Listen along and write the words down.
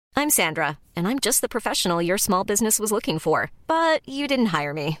I'm Sandra, and I'm just the professional your small business was looking for. But you didn't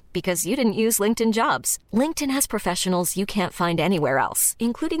hire me because you didn't use LinkedIn Jobs. LinkedIn has professionals you can't find anywhere else,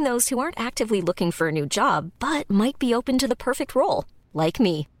 including those who aren't actively looking for a new job, but might be open to the perfect role, like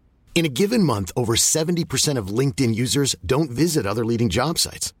me. In a given month, over 70% of LinkedIn users don't visit other leading job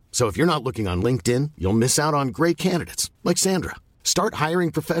sites. So if you're not looking on LinkedIn, you'll miss out on great candidates like Sandra. Start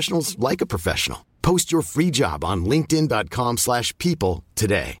hiring professionals like a professional. Post your free job on linkedin.com/people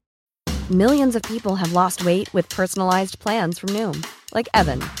today. Millions of people have lost weight with personalized plans from Noom. Like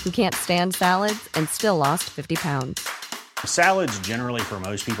Evan, who can't stand salads and still lost 50 pounds. Salads generally for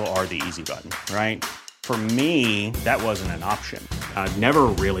most people are the easy button, right? For me, that wasn't an option. I never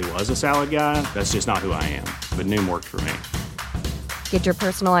really was a salad guy. That's just not who I am. But Noom worked for me. Get your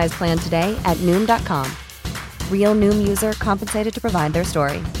personalized plan today at Noom.com. Real Noom user compensated to provide their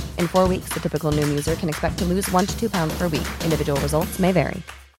story. In 4 weeks, the typical Noom user can expect to lose 1 to 2 pounds per week. Individual results may vary.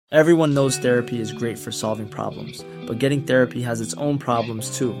 Everyone knows therapy is great for solving problems, but getting therapy has its own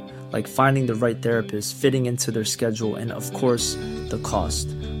problems too, like finding the right therapist, fitting into their schedule, and of course, the cost.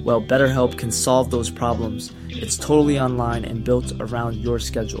 Well, BetterHelp can solve those problems. It's totally online and built around your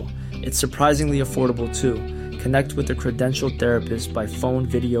schedule. It's surprisingly affordable too. Connect with a credentialed therapist by phone,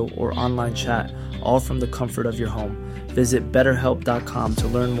 video, or online chat, all from the comfort of your home. Visit BetterHelp.com to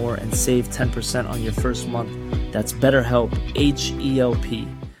learn more and save 10% on your first month. That's BetterHelp, H-E-L-P.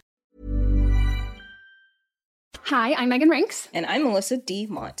 Hi, I'm Megan Rinks. And I'm Melissa D.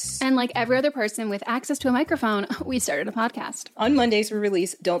 Montz. And like every other person with access to a microphone, we started a podcast. On Mondays, we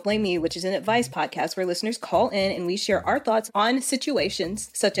release Don't Blame Me, which is an advice podcast where listeners call in and we share our thoughts on situations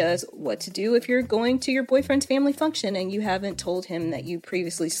such as what to do if you're going to your boyfriend's family function and you haven't told him that you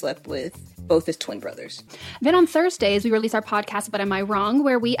previously slept with both his twin brothers. Then on Thursdays, we release our podcast, But Am I Wrong?,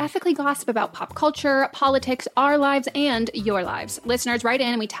 where we ethically gossip about pop culture, politics, our lives, and your lives. Listeners write in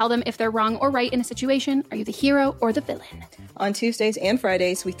and we tell them if they're wrong or right in a situation. Are you the hero or the villain? On Tuesdays and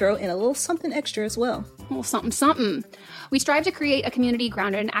Fridays, we throw in a little something extra as well. A little something, something. We strive to create a community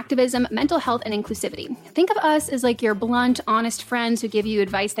grounded in activism, mental health, and inclusivity. Think of us as like your blunt, honest friends who give you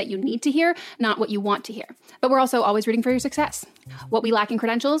advice that you need to hear, not what you want to hear. But we're also always rooting for your success. What we lack in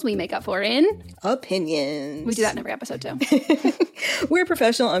credentials, we make up for in opinions. We do that in every episode too. We're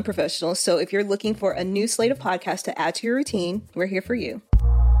professional, unprofessional. So if you're looking for a new slate of podcasts to add to your routine, we're here for you.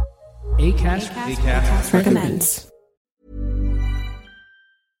 Acast recommends.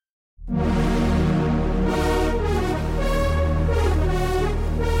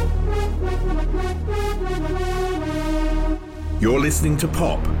 You're listening to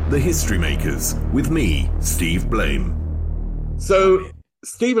Pop, the History Makers, with me, Steve Blame. So,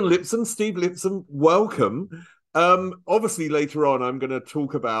 Steve Lipson, welcome. Obviously, later on, I'm going to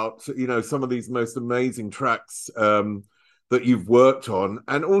talk about, some of these most amazing tracks that you've worked on,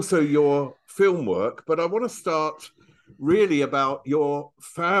 and also your film work. But I want to start really about your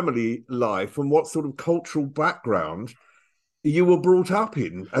family life and what sort of cultural background you were brought up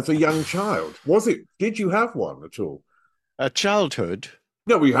in as a young child. Did you have one at all? A childhood?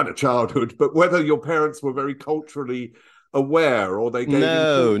 No, we had a childhood, but whether your parents were very culturally aware or they gave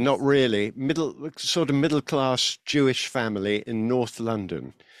No, not really. Middle class Jewish family in North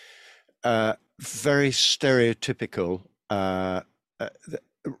London. Very stereotypical.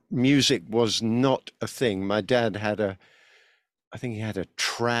 Music was not a thing. My dad had a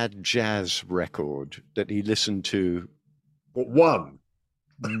trad jazz record that he listened to. One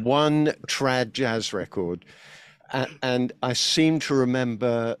trad jazz record. And I seem to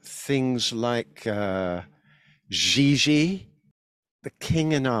remember things like Gigi, The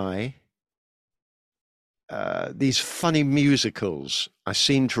King and I, these funny musicals I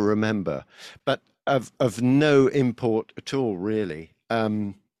seem to remember, but of no import at all, really.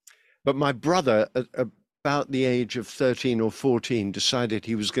 But my brother, at about the age of 13 or 14, decided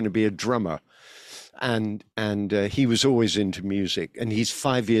he was going to be a drummer. And he was always into music, and he's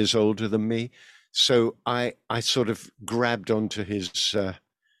 5 years older than me. So I sort of grabbed onto his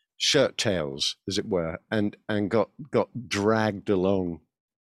shirt tails, as it were, and got dragged along,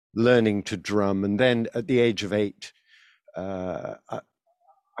 learning to drum. And then at the age of 8,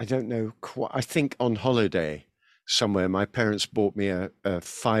 I don't know, I think on holiday somewhere, my parents bought me a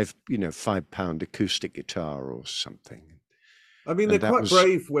 £5 acoustic guitar or something. I mean, they're quite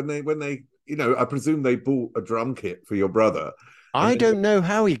brave when they, I presume they bought a drum kit for your brother. I don't know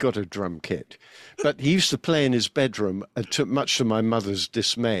how he got a drum kit, but he used to play in his bedroom, much to my mother's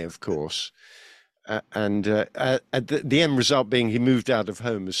dismay, of course. And the end result being he moved out of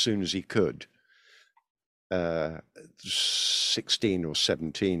home as soon as he could. 16 or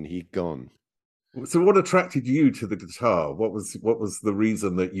 17, he'd gone. So what attracted you to the guitar? What was the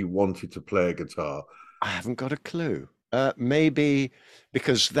reason that you wanted to play a guitar? I haven't got a clue. Maybe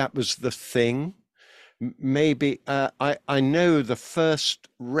because that was the thing. Maybe I know the first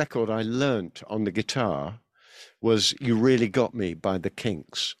record I learnt on the guitar was "You Really Got Me" by the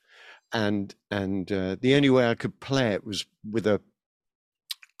Kinks, and the only way I could play it was with a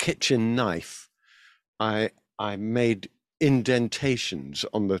kitchen knife. I made indentations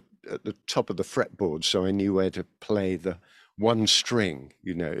on at the top of the fretboard, so I knew where to play the one string.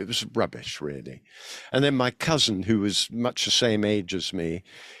 You know, it was rubbish, really. And then my cousin, who was much the same age as me,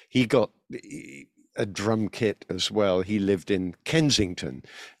 he got a drum kit as well. He lived in Kensington,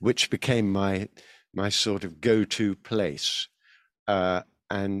 which became my sort of go-to place.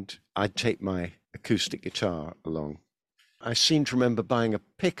 And I'd take my acoustic guitar along. I seem to remember buying a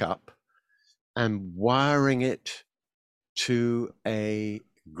pickup and wiring it to a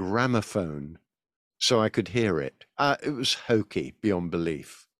gramophone so I could hear it. It was hokey beyond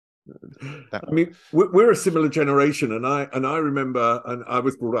belief. I mean, we're a similar generation, and I remember, and I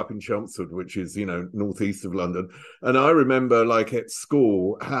was brought up in Chelmsford, which is, you know, northeast of London, and I remember, like, at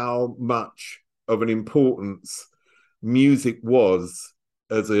school, how much of an importance music was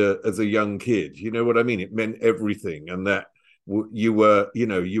as a young kid. You know what I mean? It meant everything, and that you were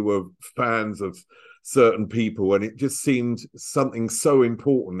fans of certain people, and it just seemed something so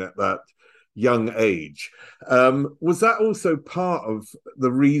important at that young age. Was that also part of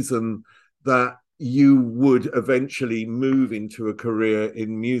the reason that you would eventually move into a career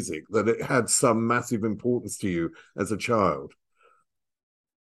in music, that it had some massive importance to you as a child?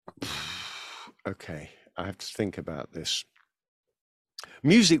 Okay, I have to think about this.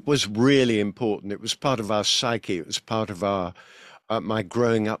 Music was really important. It was part of our psyche. It was part of our my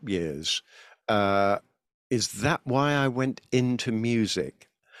growing up years. Is that why I went into music?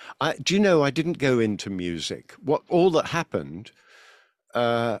 Do you know, I didn't go into music. All that happened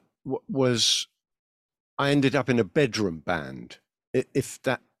was I ended up in a bedroom band, if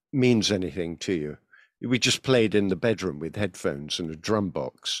that means anything to you. We just played in the bedroom with headphones and a drum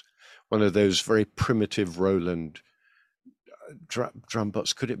box, one of those very primitive Roland drum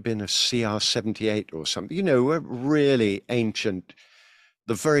box. Could it have been a CR78 or something? You know, a really ancient,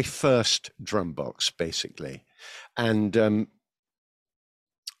 the very first drum box, basically. And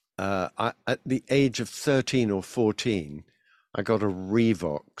at the age of 13 or 14, I got a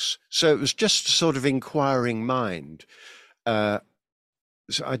Revox. So it was just a sort of inquiring mind. So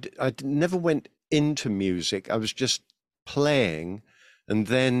I never went into music. I was just playing. And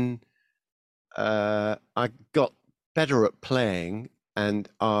then I got better at playing, and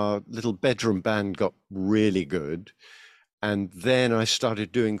our little bedroom band got really good. And then I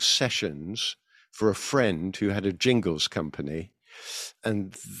started doing sessions for a friend who had a jingles company.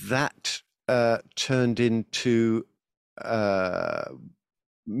 And that turned into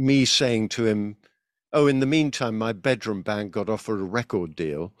me saying to him, oh, in the meantime, my bedroom band got offered a record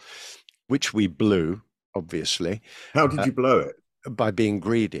deal, which we blew, obviously. How did you blow it? By being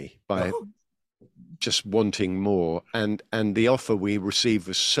greedy, by just wanting more. And the offer we received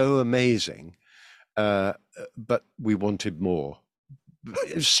was so amazing, but we wanted more.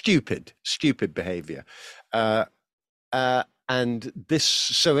 It was stupid behavior. And this,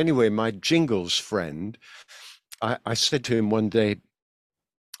 so anyway, my jingles friend, I said to him one day,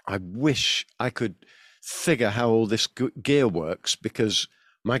 I wish I could figure how all this gear works, because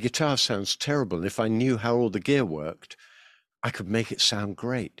my guitar sounds terrible. And if I knew how all the gear worked, I could make it sound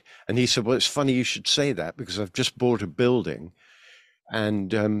great. And he said, well, it's funny you should say that, because I've just bought a building,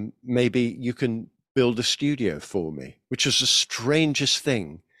 and maybe you can build a studio for me, which is the strangest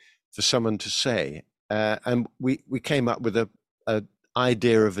thing for someone to say. And we came up with an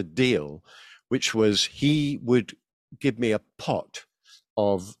idea of a deal, which was he would give me a pot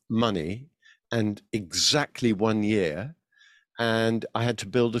of money and exactly 1 year, and I had to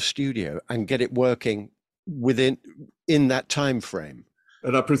build a studio and get it working in that time frame.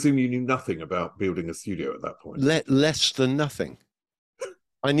 And I presume you knew nothing about building a studio at that point. Less than nothing.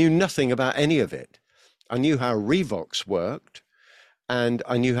 I knew nothing about any of it. I knew how Revox worked, and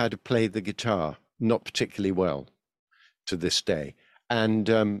I knew how to play the guitar, not particularly well to this day.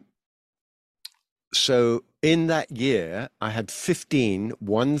 And so in that year, I had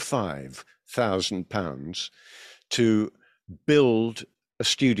 £15,000 to build a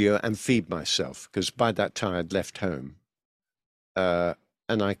studio and feed myself, because by that time I'd left home.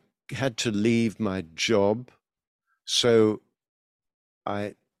 And I had to leave my job. So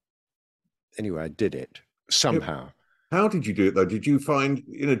I did it somehow. How did you do it though? Did you find,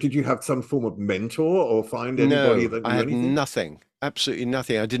 did you have some form of mentor or find anybody No, that I knew had anything? nothing, absolutely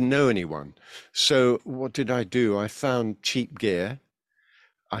nothing. I didn't know anyone. So what did I do? I found cheap gear.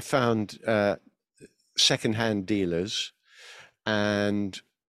 I found secondhand dealers and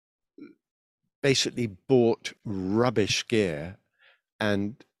basically bought rubbish gear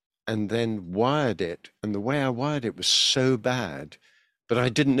and then wired it. And the way I wired it was so bad, but I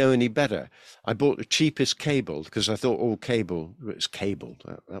didn't know any better. I bought the cheapest cable because I thought all cable, it's cable,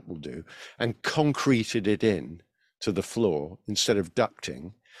 that will do, and concreted it in to the floor instead of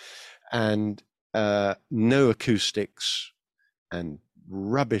ducting, and no acoustics and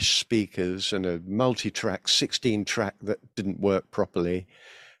rubbish speakers and a multi-track 16 track that didn't work properly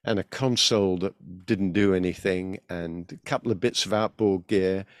and a console that didn't do anything and a couple of bits of outboard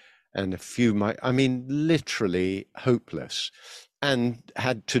gear and a few I mean literally hopeless, and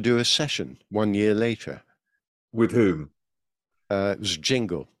had to do a session 1 year later. With whom? It was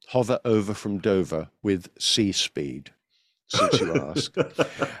Jingle, Hover Over from Dover with Sea Speed, since you ask.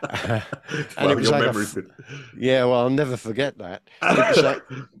 And it was like yeah, well, I'll never forget that.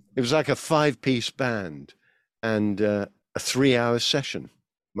 It was like a 5-piece band and a 3-hour session,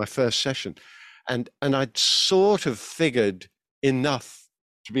 my first session. And I'd sort of figured enough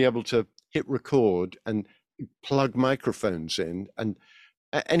to be able to hit record and plug microphones in. And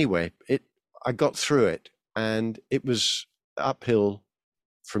anyway, I got through it, and it was uphill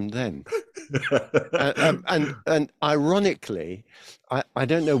from then. And ironically, I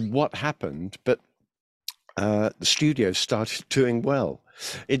don't know what happened, but the studio started doing well.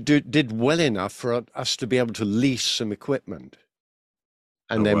 It did well enough for us to be able to lease some equipment.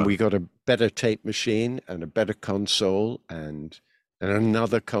 And then we got a better tape machine and a better console and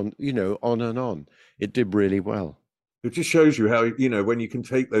another on and on. It did really well. It just shows you how, when you can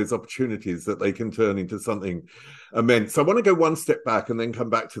take those opportunities, that they can turn into something immense. I want to go one step back and then come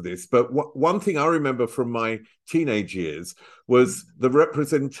back to this. But one thing I remember from my teenage years was the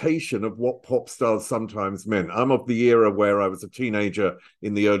representation of what pop stars sometimes meant. I'm of the era where I was a teenager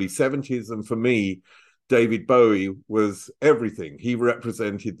in the early 70s. And for me, David Bowie was everything. He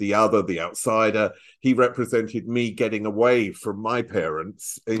represented the other, the outsider. He represented me getting away from my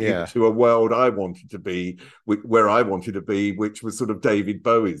parents into a world I wanted to be, where I wanted to be, which was sort of David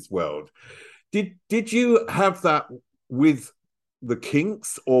Bowie's world. Did you have that with the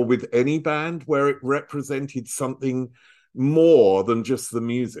Kinks or with any band where it represented something more than just the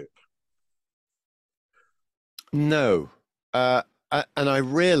music? No. And I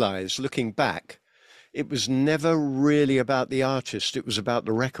realized, looking back, it was never really about the artist. It was about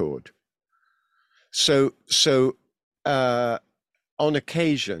the record. So on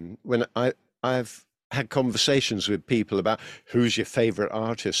occasion, when I've had conversations with people about who's your favorite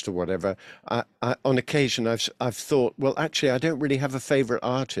artist or whatever, on occasion I've thought, well, actually, I don't really have a favorite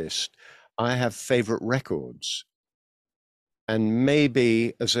artist. I have favorite records. And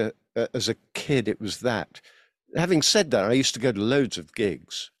maybe as a kid, it was that. Having said that, I used to go to loads of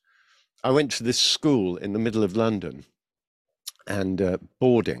gigs. I went to this school in the middle of London and I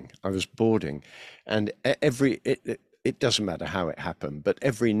was boarding, and it doesn't matter how it happened, but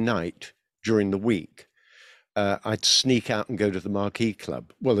every night during the week, I'd sneak out and go to the Marquee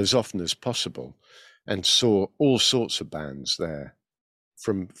Club, well, as often as possible, and saw all sorts of bands there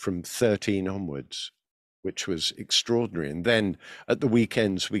from 13 onwards, which was extraordinary. And then at the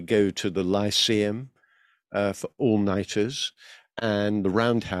weekends, we go to the Lyceum for all-nighters, and the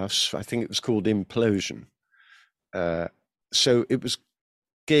Roundhouse, I think it was called Implosion. So it was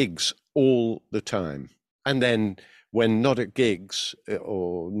gigs all the time. And then when not at gigs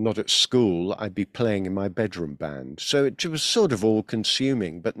or not at school, I'd be playing in my bedroom band. So it was sort of all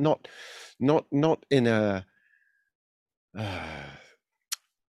consuming, but not in a,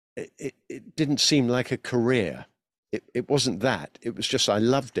 it didn't seem like a career. It wasn't that. It was just, I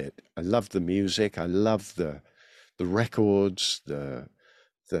loved it. I loved the music. I loved the records, the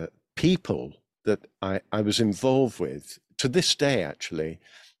people that I was involved with. To this day, actually,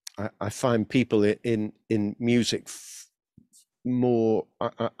 I find people in music more.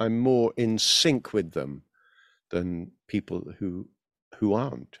 I'm more in sync with them than people who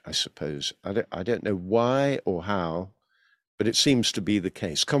aren't. I suppose I don't know why or how, but it seems to be the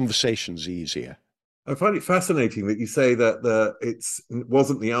case. Conversation's easier. I find it fascinating that you say that it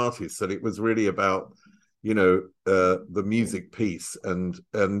wasn't the artist, that it was really about the music piece, and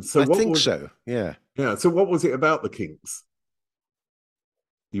so I think so. Yeah. So what was it about the Kinks?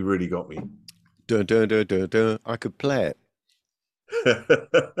 You really got me. Dun, dun, dun, dun, dun. I could play it.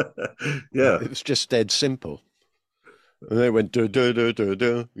 Yeah, it was just dead simple. And then it went do do do do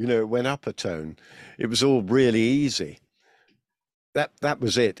do. You know, it went up a tone. It was all really easy. That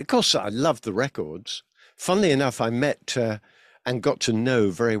was it. Of course, I loved the records. Funnily enough, I met and got to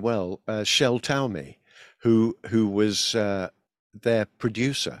know very well Shel Talmy, who was their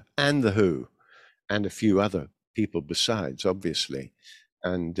producer, and the Who, and a few other people besides, obviously.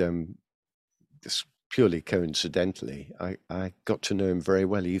 And this purely coincidentally, I got to know him very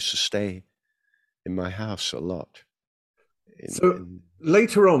well. He used to stay in my house a lot.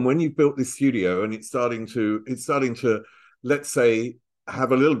 Later on, when you've built this studio and it's starting to, let's say,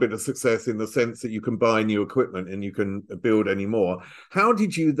 have a little bit of success in the sense that you can buy new equipment and you can build any more, how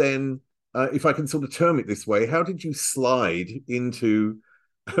did you then, if I can sort of term it this way, how did you slide into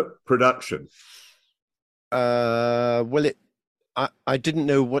production? Well, I didn't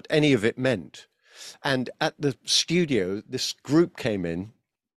know what any of it meant. And at the studio, this group came in.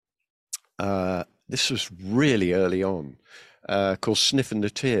 This was really early on, called Sniffing the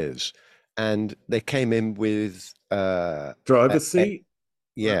Tears. And they came in with... Driver's Seat?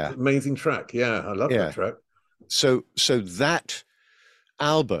 Yeah. Amazing track. Yeah, I love that track. So that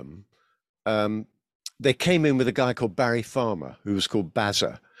album, they came in with a guy called Barry Farmer, who was called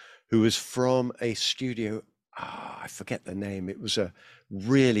Bazza, who was from a studio... I forget the name. It was a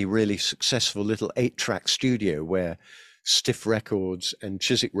really, really successful little 8-track studio where Stiff Records and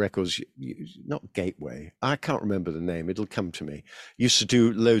Chiswick Records, not Gateway, I can't remember the name, it'll come to me, used to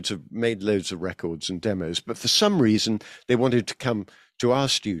do made loads of records and demos. But for some reason, they wanted to come to our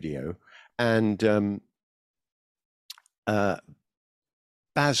studio, and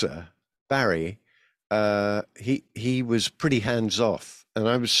Barry, he was pretty hands-off, and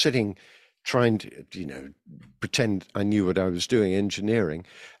I was sitting trying to, pretend I knew what I was doing, engineering,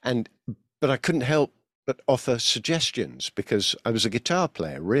 but I couldn't help but offer suggestions because I was a guitar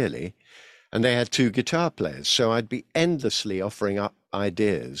player, really, and they had 2 guitar players, so I'd be endlessly offering up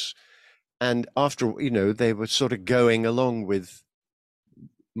ideas, and after, they were sort of going along with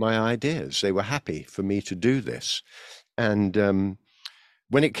my ideas. They were happy for me to do this, and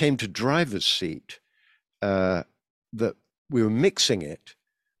when it came to Driver's Seat, that we were mixing it.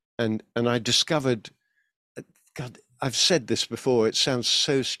 And I discovered, God, I've said this before, it sounds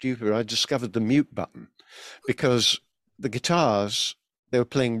so stupid. I discovered the mute button because the guitars, they were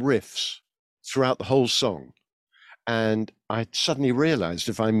playing riffs throughout the whole song. And I suddenly realized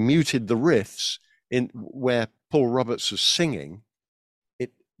if I muted the riffs in where Paul Roberts was singing,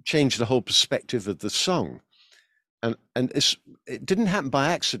 it changed the whole perspective of the song. And it didn't happen by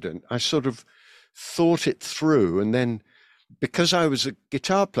accident. I sort of thought it through, and then because I was a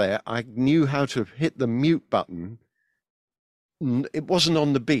guitar player, I knew how to hit the mute button. It wasn't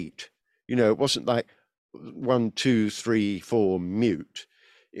on the beat. It wasn't like 1, 2, 3, 4 mute.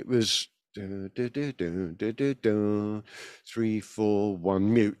 It was 3, 4,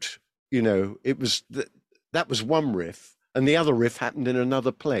 1 mute. It was that was one riff, and the other riff happened in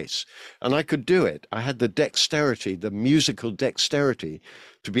another place. And I could do it. I had the dexterity, the musical dexterity,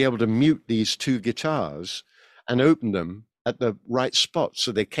 to be able to mute these 2 guitars and open them at the right spot,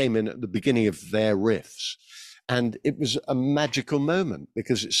 so they came in at the beginning of their riffs. And it was a magical moment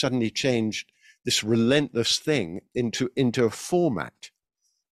because it suddenly changed this relentless thing into a format.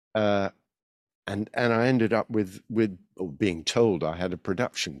 And I ended up with being told I had a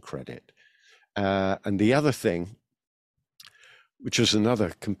production credit. And the other thing, which was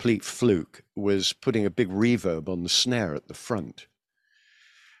another complete fluke, was putting a big reverb on the snare at the front,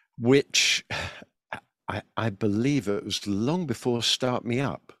 which I believe it was long before Start Me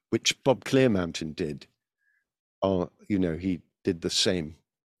Up, which Bob Clearmountain did. He did the same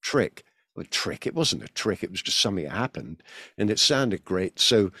trick. Well, it wasn't a trick, it was just something that happened, and it sounded great.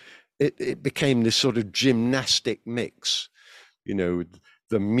 So it became this sort of gymnastic mix, the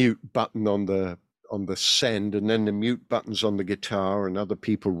mute button on the send, and then the mute buttons on the guitar, and other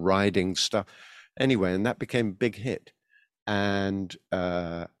people riding stuff. Anyway, and that became a big hit. And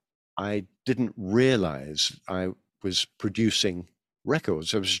I didn't realize I was producing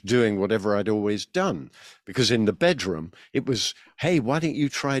records. I was doing whatever I'd always done, because in the bedroom it was, hey, why don't you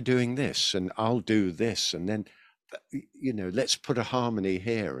try doing this, and I'll do this, and then let's put a harmony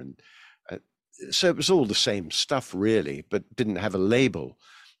here. And so it was all the same stuff, really, but didn't have a label.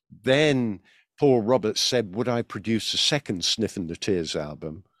 Then Paul Roberts said, would I produce a second Sniffing the Tears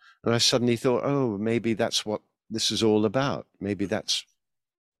album? And I suddenly thought, oh, maybe that's what this is all about. Maybe that's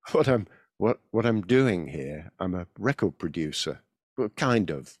what I'm doing here. I'm a record producer, well,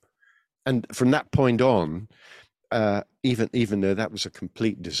 kind of. And from that point on, even though that was a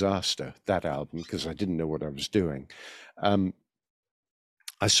complete disaster, that album, because I didn't know what I was doing,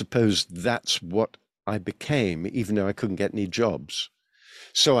 I suppose that's what I became, even though I couldn't get any jobs.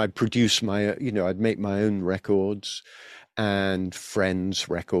 So I'd produce I'd make my own records and friends'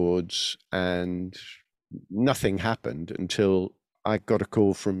 records, and nothing happened until I got a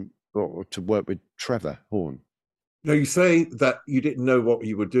call to work with Trevor Horn. Now, you say that you didn't know what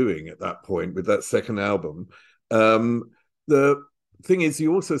you were doing at that point with that second album. The thing is,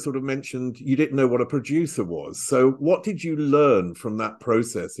 you also sort of mentioned you didn't know what a producer was. So what did you learn from that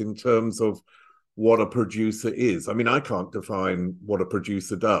process in terms of what a producer is? I mean, I can't define what a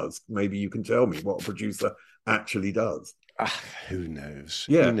producer does. Maybe you can tell me what a producer actually does. Who knows?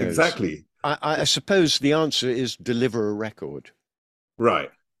 Yeah, Who knows? exactly. I suppose the answer is deliver a record. Right.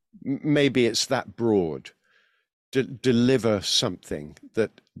 Maybe it's that broad. Deliver something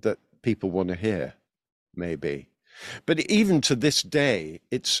that people want to hear, maybe. But even to this day,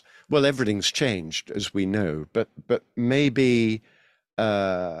 everything's changed, as we know. But maybe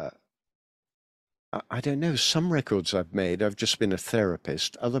I don't know. Some records I've made, I've just been a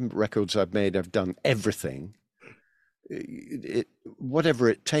therapist. Other records I've made, I've done everything. Whatever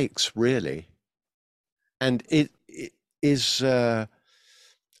it takes, really. And it is.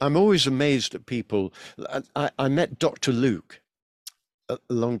 I'm always amazed at people. I met Dr. Luke a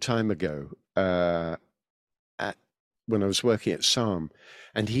long time ago when I was working at Psalm,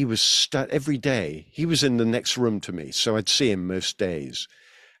 and he was every day. He was in the next room to me, so I'd see him most days.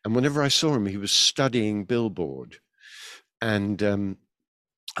 And whenever I saw him, he was studying Billboard. And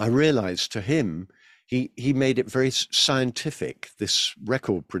I realized to him, he made it very scientific, this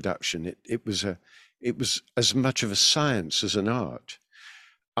record production. It was as much of a science as an art.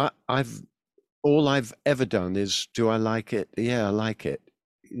 All I've ever done is, do I like it? Yeah, I like it.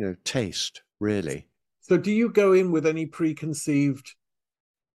 Taste, really. So do you go in with any preconceived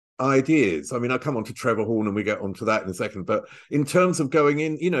ideas? I mean, I'll come on to Trevor Horn and we get onto that in a second, but in terms of going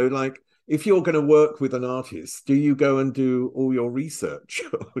in, like if you're going to work with an artist, do you go and do all your research?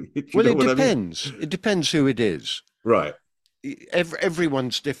 Well, it depends. I mean? It depends who it is. Right.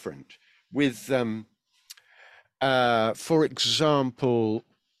 Everyone's different. With, for example,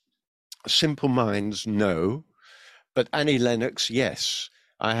 Simple Minds, no, but Annie Lennox, yes.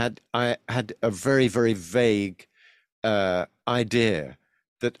 I had a very, very vague idea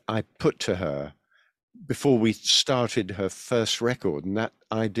that I put to her before we started her first record, and that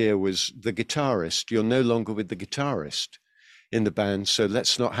idea was the guitarist. You're no longer with the guitarist in the band, so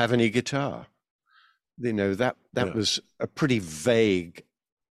let's not have any guitar. That was a pretty vague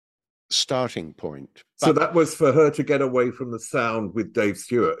starting point. So that was for her to get away from the sound with Dave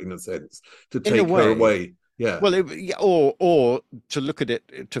Stewart, in a sense, to take her away. Yeah. Well, or to look at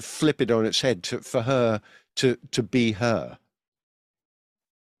it, to flip it on its head, for her to be her.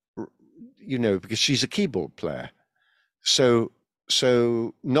 Because she's a keyboard player. So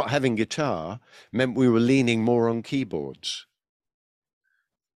not having guitar meant we were leaning more on keyboards.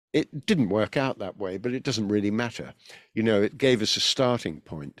 It didn't work out that way, but it doesn't really matter. It gave us a starting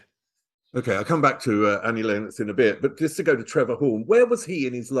point. Okay, I'll come back to Annie Lennox in a bit, but just to go to Trevor Horn, where was he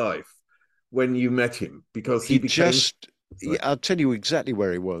in his life when you met him? Because he became... I'll tell you exactly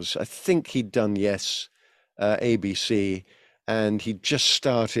where he was. I think he'd done Yes, ABC, and he just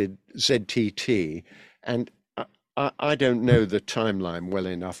started ZTT. And I don't know the timeline well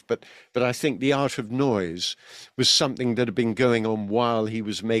enough, but I think The Art of Noise was something that had been going on while he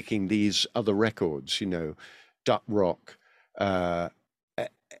was making these other records, Duck Rock,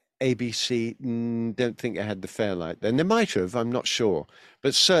 ABC, don't think it had the Fairlight then. They might have, I'm not sure.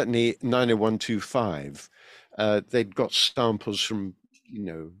 But certainly 90125, they'd got samples from,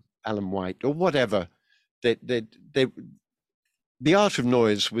 Alan White or whatever. The Art of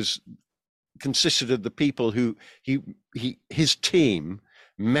Noise consisted of the people who his team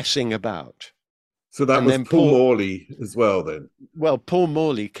messing about. So that was Paul Morley as well then? Well, Paul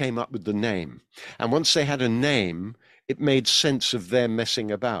Morley came up with the name. And once they had a name, it made sense of their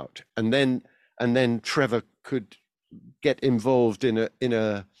messing about, and then Trevor could get involved in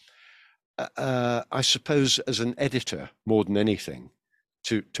a I suppose as an editor more than anything,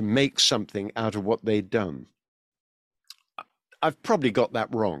 to make something out of what they'd done. I've probably got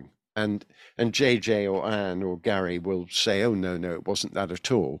that wrong, and JJ or Anne or Gary will say, oh no, it wasn't that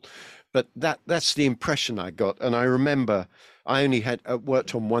at all. But that's the impression I got, and I remember I only had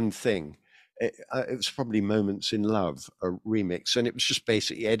worked on one thing. It was probably Moments in Love, a remix, and it was just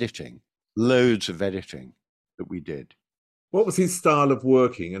basically editing, loads of editing that we did. What was his style of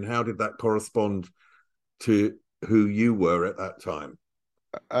working, and how did that correspond to who you were at that time?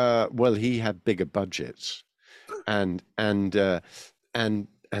 Well, he had bigger budgets, and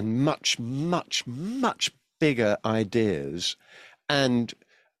much bigger ideas, and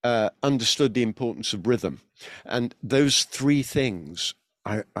understood the importance of rhythm. And those three things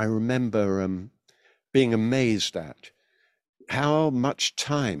I remember being amazed at how much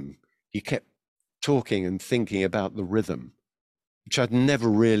time he kept talking and thinking about the rhythm, which I'd never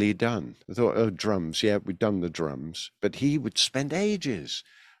really done. I thought, oh, drums, yeah, we'd done the drums, but he would spend ages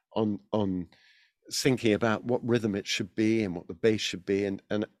on thinking about what rhythm it should be and what the bass should be, and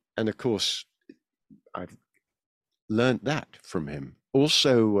of course, I've learned that from him.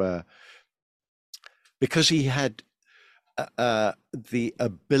 Also, because he had the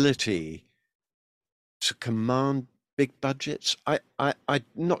ability to command big budgets. I'm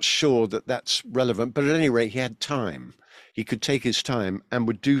not sure that that's relevant, but at any rate, he had time. He could take his time and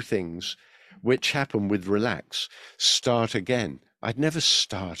would do things which happen with Relax, start again. I'd never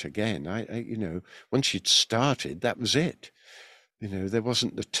start again. I once you'd started, that was it. There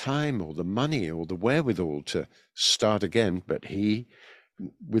wasn't the time or the money or the wherewithal to start again, but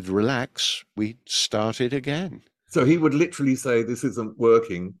with Relax, we started again. So he would literally say, this isn't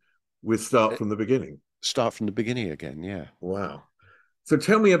working, we start from the beginning. Start from the beginning again, yeah. Wow. So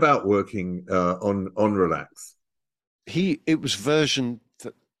tell me about working on Relax. It was version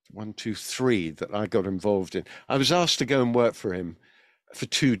 1, 2, 3 that I got involved in. I was asked to go and work for him for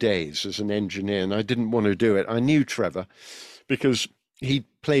 2 days as an engineer, and I didn't want to do it. I knew Trevor because he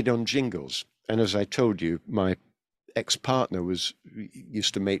played on jingles. And as I told you, my ex-partner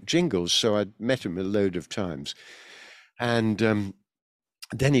used to make jingles, so I'd met him a load of times. And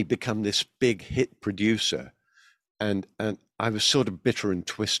then he'd become this big hit producer. And I was sort of bitter and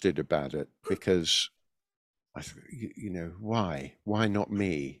twisted about it because I thought, why not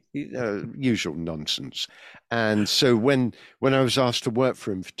me? Usual nonsense. And so when I was asked to work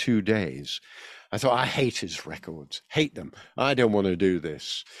for him for 2 days, I thought, I hate his records, hate them. I don't want to do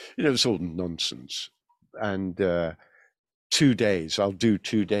this. It's all nonsense. And 2 days, I'll do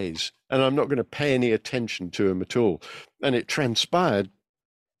 2 days. And I'm not going to pay any attention to him at all. And it transpired,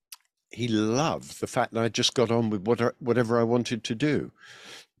 he loved the fact that I just got on with whatever I wanted to do.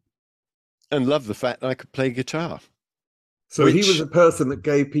 And loved the fact that I could play guitar. So he was a person that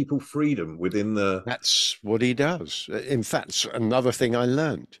gave people freedom within the... That's what he does. In fact, it's another thing I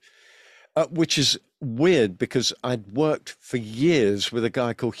learned, which is weird because I'd worked for years with a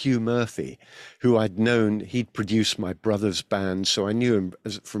guy called Hugh Murphy, who I'd known. He'd produced my brother's band, so I knew him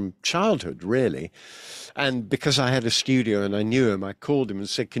from childhood, really. And because I had a studio and I knew him, I called him and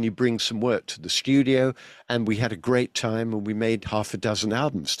said, can you bring some work to the studio? And we had a great time, and we made 6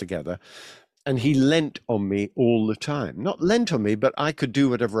 albums together. And he lent on me all the time. Not lent on me, but I could do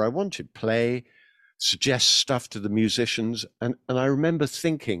whatever I wanted, play, suggest stuff to the musicians. And I remember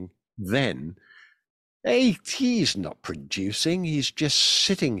thinking then, hey, he's not producing, he's just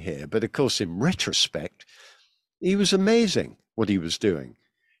sitting here. But of course, in retrospect, he was amazing what he was doing.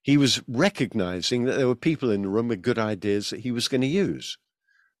 He was recognizing that there were people in the room with good ideas that he was going to use,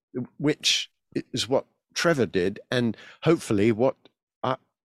 which is what Trevor did, and hopefully what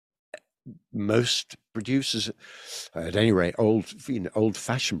most producers, at any rate,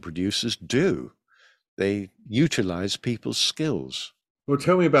 old-fashioned producers do. They utilize people's skills. Well,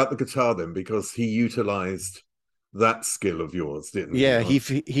 tell me about the guitar then, because he utilized that skill of yours, didn't he? Yeah,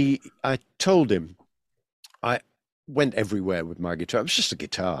 I told him I went everywhere with my guitar. It was just a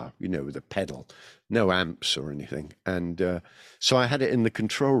guitar, with a pedal, no amps or anything. And so I had it in the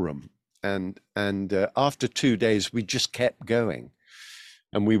control room. And after 2 days, we just kept going.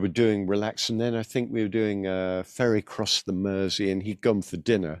 And we were doing Relax. And then I think we were doing Ferry Cross the Mersey, and he'd gone for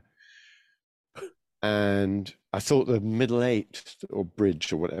dinner. And I thought the middle eight, or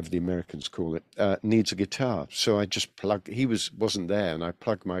bridge, or whatever the Americans call it, needs a guitar. So I just he wasn't there, and I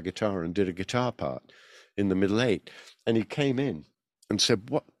plugged my guitar and did a guitar part in the middle eight. And he came in and said,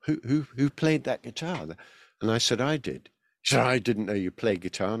 "What? Who played that guitar?" And I said, "I did." He said, "I didn't know you played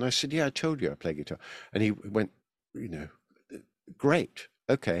guitar." And I said, "Yeah, I told you I play guitar." And he went, "Great,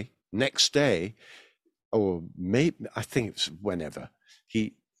 okay." Next day, or maybe, I think it was whenever,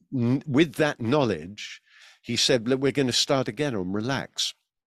 with that knowledge, he said, "Look, we're going to start again on Relax."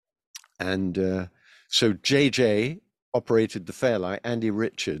 And so JJ operated the Fairlight, Andy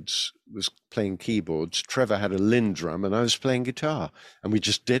Richards was playing keyboards, Trevor had a Linn drum, and I was playing guitar, and we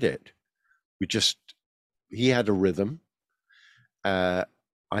just did it. He had a rhythm. I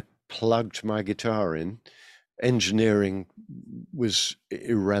plugged my guitar in. Engineering was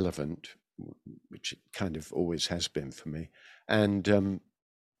irrelevant, which it kind of always has been for me. And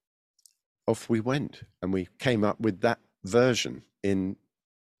off we went, and we came up with that version in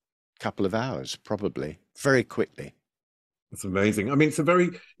a couple of hours, probably, very quickly. That's amazing. I mean,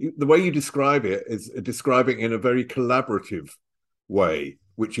 the way you describe it is describing in a very collaborative way.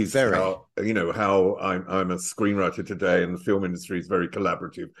 which is Very. how I'm a screenwriter today, and the film industry is very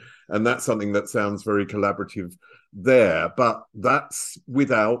collaborative, and that's something that sounds very collaborative there. But that's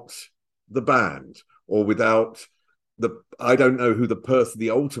without the band, or without I don't know who the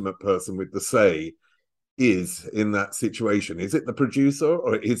ultimate person with the say is in that situation. Is it the producer,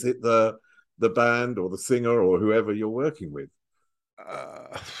 or is it the band, or the singer, or whoever you're working with?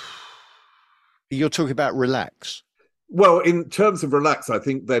 You're talking about Relax. Well, in terms of Relax, I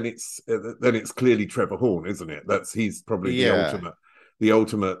think then it's clearly Trevor Horn, isn't it? He's probably the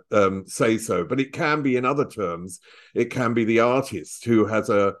ultimate say so. But it can be in other terms. It can be the artist who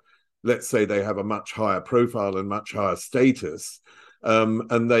has let's say they have a much higher profile and much higher status,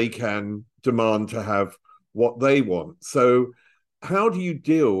 and they can demand to have what they want. So how do you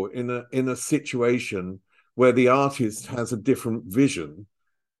deal in a situation where the artist has a different vision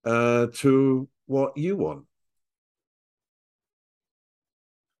to what you want?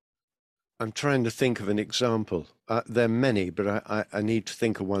 I'm trying to think of an example. There are many, but I need to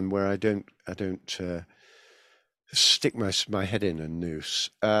think of one where I don't stick my head in a noose.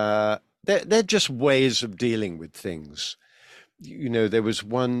 They're just ways of dealing with things. There was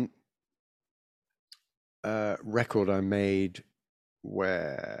one record I made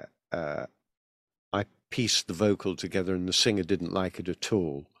where I pieced the vocal together and the singer didn't like it at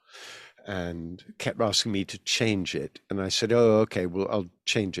all, and kept asking me to change it. And I said, oh, okay, well, I'll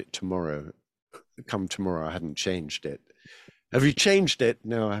change it tomorrow. Come tomorrow, I hadn't changed it. Have you changed it?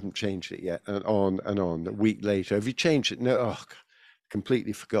 No, I haven't changed it yet. And on and on. A week later, have you changed it? No,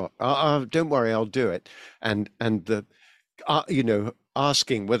 completely forgot. Don't worry, I'll do it. And the,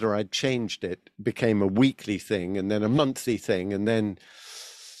 asking whether I'd changed it became a weekly thing, and then a monthly thing. And then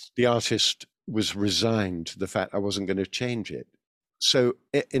the artist was resigned to the fact I wasn't going to change it. So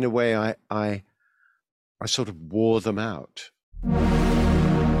in a way, I sort of wore them out.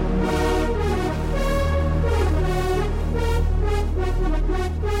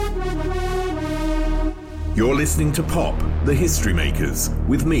 You're listening to Pop, the History Makers,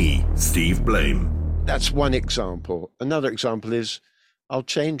 with me, Steve Blame. That's one example. Another example is, I'll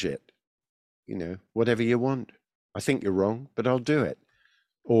change it. Whatever you want. I think you're wrong, but I'll do it.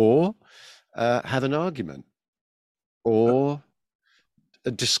 Or have an argument. Or a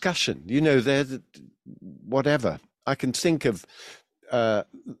discussion, whatever. I can think of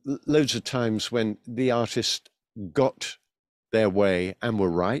loads of times when the artist got their way and were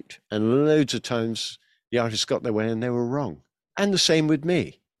right, and loads of times the artist got their way and they were wrong. And the same with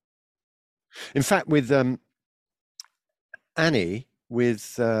me. In fact, with Annie,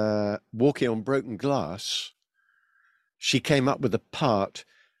 with Walking on Broken Glass, she came up with a part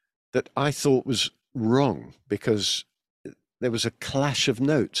that I thought was wrong because there was a clash of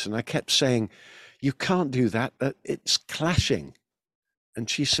notes, and I kept saying, you can't do that, it's clashing. And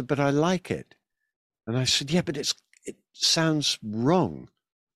she said, but I like it. And I said, yeah, but it sounds wrong.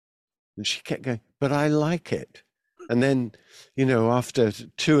 And she kept going, but I like it. And then, after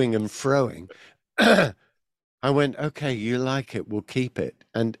toing and froing, I went, okay, you like it, we'll keep it.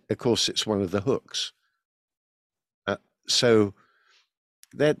 And of course, it's one of the hooks. So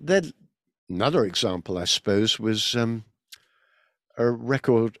another example, I suppose, was a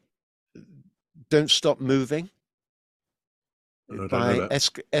record, Don't Stop Moving, by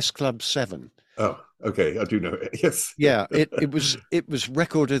S Club 7. Oh, okay, I do know it. Yes. Yeah, it was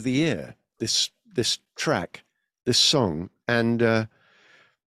record of the year, this track, this song. And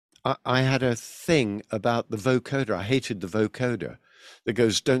I had a thing about the vocoder. I hated the vocoder that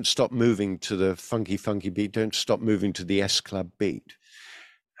goes, don't stop moving to the funky, funky beat, don't stop moving to the S Club beat.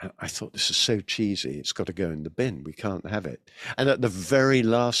 I thought, this is so cheesy, it's got to go in the bin, we can't have it. And at the very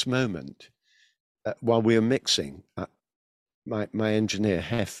last moment, while we were mixing, my engineer,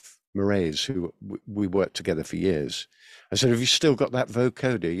 Hef Moraes, who we worked together for years, I said, have you still got that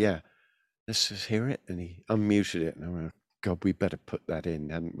vocoder? Yeah. Let's just hear it. And he unmuted it. And I went, God, we better put that in,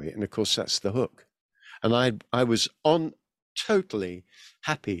 hadn't we? And of course, that's the hook. And I was totally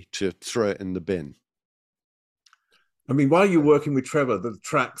happy to throw it in the bin. I mean, while you're working with Trevor, the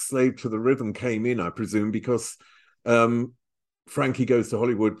track Slave to the Rhythm came in, I presume, because Frankie Goes to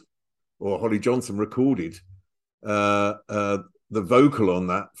Hollywood, or Holly Johnson, recorded the vocal on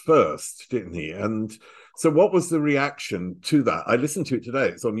that first, didn't he? And so what was the reaction to that? I listened to it today.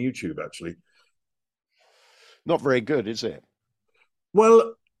 It's on YouTube, actually. Not very good, is it?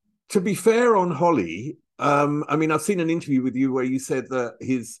 Well, to be fair on Holly, I mean, I've seen an interview with you where you said that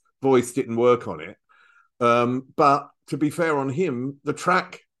his voice didn't work on it. But to be fair on him, the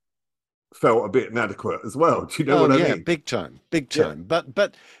track felt a bit inadequate as well. Do you know what I mean? Yeah, big time. Yeah.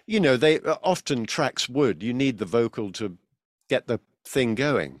 But they often tracks would. You need the vocal to get the thing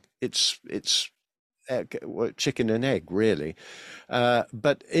going. It's chicken and egg, really.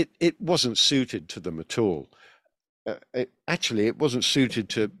 But it wasn't suited to them at all. It wasn't suited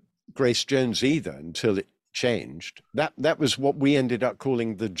to Grace Jones either until it changed. That was what we ended up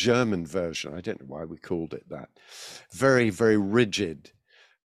calling the German version. I don't know why we called it that. Very, very rigid,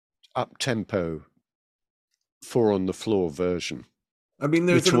 up-tempo, 4 on the floor version. I mean,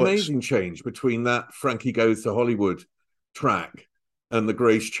 there's an amazing change between that Frankie Goes to Hollywood track and the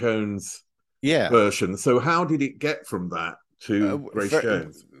Grace Jones version. So how did it get from that to Grace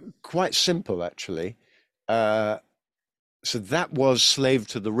Jones? Quite simple, actually. So that was Slave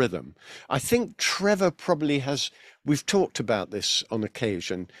to the Rhythm. I think Trevor probably has, we've talked about this on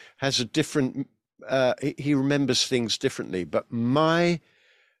occasion, has a different, he remembers things differently. But my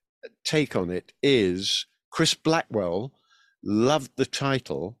take on it is Chris Blackwell loved the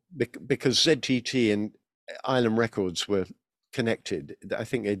title because ZTT and Island Records were connected. I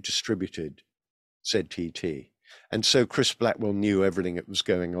think they distributed ZTT. And so Chris Blackwell knew everything that was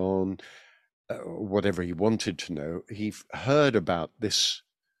going on, whatever he wanted to know. He heard about this.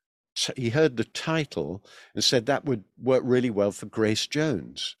 He heard the title and said that would work really well for Grace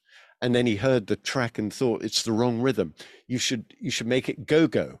Jones. And then he heard the track and thought, it's the wrong rhythm. You should make it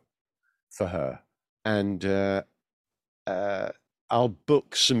go-go for her. And I'll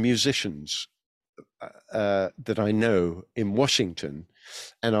book some musicians that I know in Washington,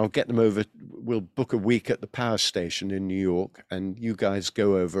 and I'll get them over. We'll book a week at the power station in New York, and you guys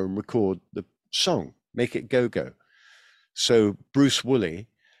go over and record the song, make it go-go. So Bruce Woolley,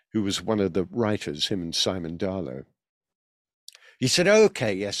 who was one of the writers, him and Simon Darlow, he said,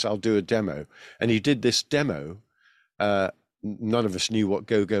 okay, yes, I'll do a demo. And he did this demo. None of us knew what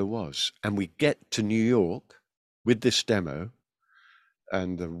go-go was. And we get to New York with this demo,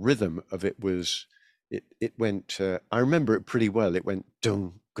 and the rhythm of it was, it went, I remember it pretty well. It went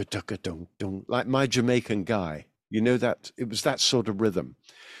dung, gadugga, dung, dung, like My Jamaican Guy. You know, that it was that sort of rhythm.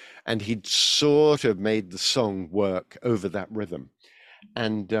 And he'd sort of made the song work over that rhythm.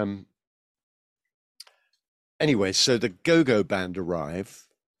 And anyway, so the go-go band arrived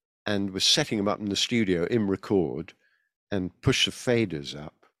and was setting them up in the studio in record and push the faders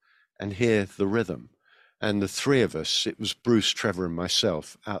up and hear the rhythm. And the three of us, it was Bruce, Trevor, and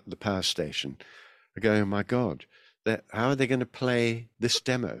myself out at the power station, are going, oh my God, how are they going to play this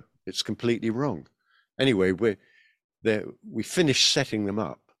demo? It's completely wrong. Anyway, we finished setting them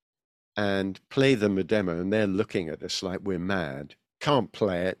up and play them a demo, and they're looking at us like we're mad. Can't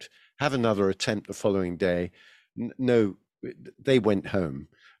play it. Have another attempt the following day. No, they went home.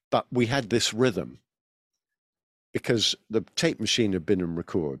 But we had this rhythm because the tape machine had been in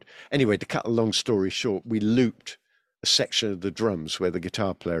record. Anyway, to cut a long story short, we looped a section of the drums where the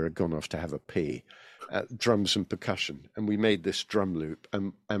guitar player had gone off to have a pee, drums and percussion. And we made this drum loop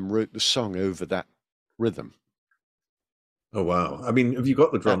and wrote the song over that rhythm. Oh, wow. I mean, have you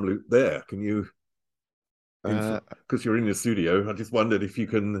got the drum loop there? Can you, because you're in your studio, I just wondered if you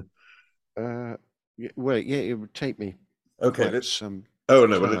can. Well, yeah, it would take me. Okay, let's.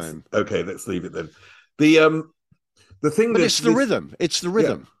 Let's leave it then. The thing, but it's the rhythm. It's the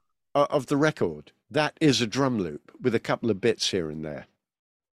rhythm of the record. That is a drum loop with a couple of bits here and there.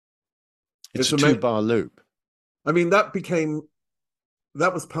 It's a 2-bar loop. I mean, that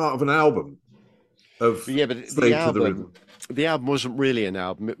was part of an album. But the album wasn't really an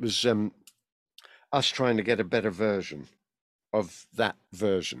album. It was us trying to get a better version of that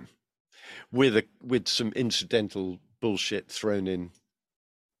version, with some incidental bullshit thrown in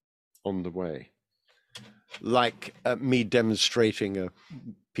on the way, like me demonstrating a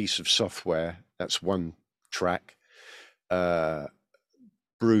piece of software. That's one track.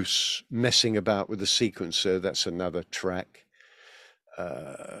 Bruce messing about with the sequencer. That's another track.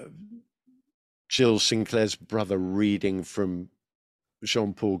 Jill Sinclair's brother reading from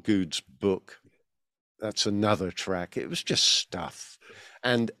Jean-Paul Goude's book. That's another track. It was just stuff.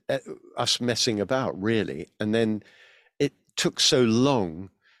 And us messing about, really. And then it took so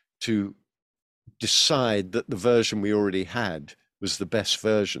long to decide that the version we already had was the best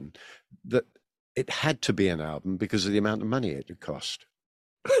version, that it had to be an album because of the amount of money it had cost.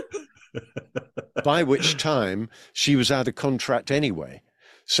 By which time she was out of contract anyway.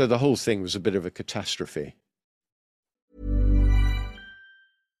 So the whole thing was a bit of a catastrophe.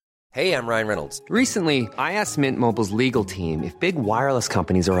 Hey, I'm Ryan Reynolds. Recently, I asked Mint Mobile's legal team if big wireless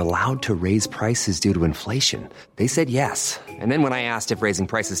companies are allowed to raise prices due to inflation. They said yes. And then when I asked if raising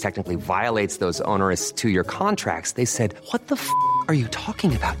prices technically violates those onerous 2-year contracts, they said, what the f*** are you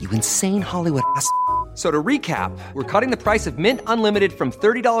talking about, you insane Hollywood ass f- So to recap, we're cutting the price of Mint Unlimited from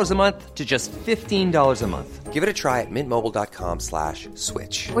 $30 a month to just $15 a month. Give it a try at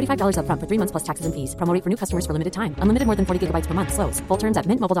mintmobile.com/switch. $45 up front for 3 months plus taxes and fees. Promo rate for new customers for limited time. Unlimited more than 40 gigabytes per month. Slows full terms at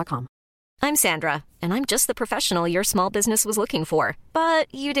mintmobile.com. I'm Sandra, and I'm just the professional your small business was looking for.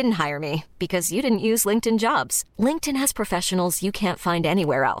 But you didn't hire me because you didn't use LinkedIn Jobs. LinkedIn has professionals you can't find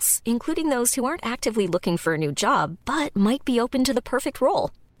anywhere else, including those who aren't actively looking for a new job, but might be open to the perfect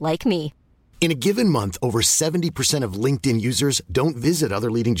role, like me. In a given month, over 70% of LinkedIn users don't visit other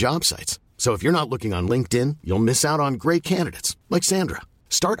leading job sites. So if you're not looking on LinkedIn, you'll miss out on great candidates like Sandra.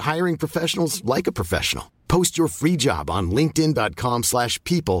 Start hiring professionals like a professional. Post your free job on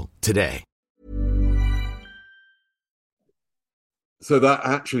linkedin.com/people today. So that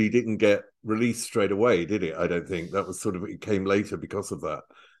actually didn't get released straight away, did it? I don't think. That was sort of, it came later because of that.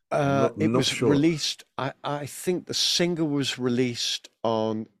 It was released, I think the single was released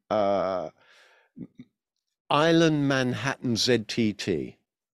on Island Manhattan ZTT,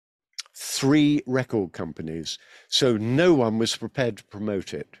 3 record companies. So no one was prepared to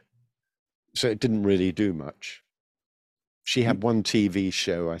promote it. So it didn't really do much. She had 1 TV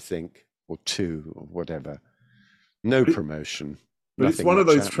show, I think, or 2 or whatever. No promotion. But it's one of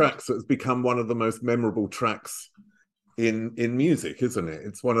those tracks that's become one of the most memorable tracks in music, isn't it?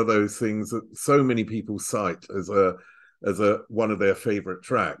 It's one of those things that so many people cite as one of their favorite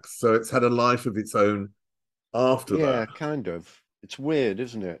tracks. So it's had a life of its own after that. Yeah, kind of. It's weird,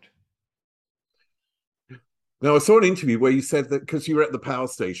 isn't it? Now, I saw an interview where you said that because you were at the power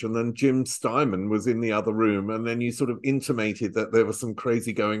station and Jim Steinman was in the other room, and then you sort of intimated that there was some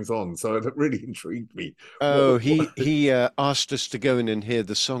crazy goings on. So it really intrigued me. Oh, he asked us to go in and hear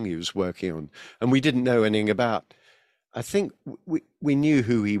the song he was working on, and we didn't know anything about. I think we knew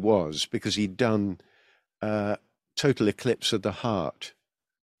who he was because he'd done Total Eclipse of the Heart,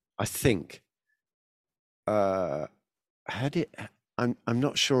 I think. I'm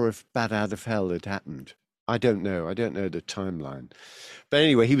not sure if Bad Out of Hell had happened. I don't know the timeline. But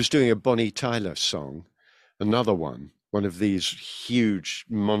anyway, he was doing a Bonnie Tyler song, another one of these huge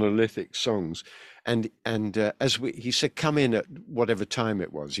monolithic songs. And he said, come in at whatever time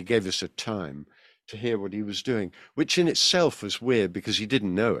it was. He gave us a time to hear what he was doing, which in itself was weird because he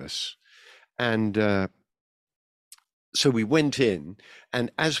didn't know us. And so we went in, and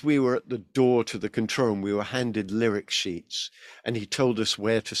as we were at the door to the control room, we were handed lyric sheets, and he told us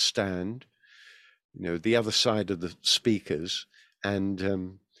where to stand, the other side of the speakers,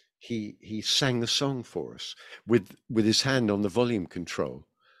 and he sang the song for us with his hand on the volume control.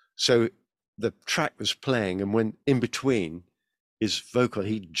 So the track was playing, and when in between his vocal,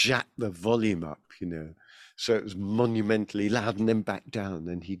 he jacked the volume up, so it was monumentally loud, and then back down,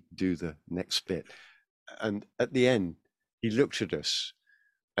 and he'd do the next bit. And at the end, he looked at us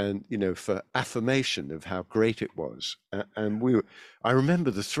and, for affirmation of how great it was. And I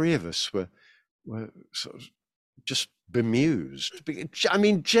remember the 3 of us were sort of just bemused. I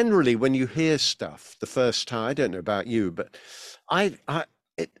mean, generally when you hear stuff the first time, I don't know about you, but I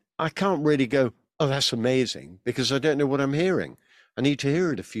can't really go, oh, that's amazing, because I don't know what I'm hearing. I need to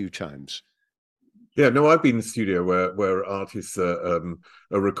hear it a few times. Yeah, no, I've been in the studio where artists are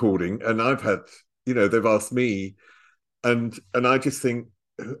recording, and I've had, they've asked me, and I just think,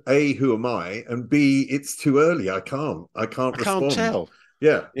 A, who am I? And B, it's too early. I can't respond. I can't tell.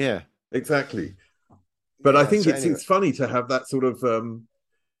 Yeah, exactly. But I think it's funny to have that sort of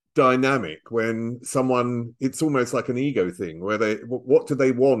dynamic when someone, it's almost like an ego thing where what do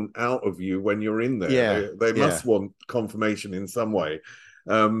they want out of you when you're in there? Yeah. They must want confirmation in some way.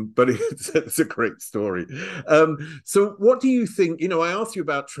 But it's a great story. So what do you think? I asked you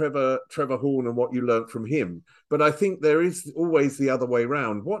about Trevor Horn and what you learned from him, but I think there is always the other way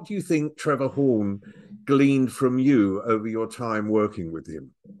around. What do you think Trevor Horn gleaned from you over your time working with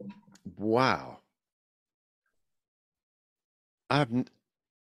him? Wow.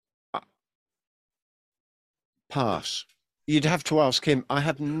 Pass. You'd have to ask him. I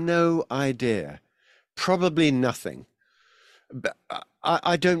have no idea. Probably nothing. But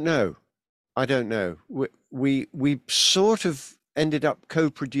I don't know. We sort of ended up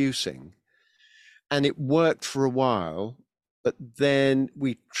co-producing, and it worked for a while, but then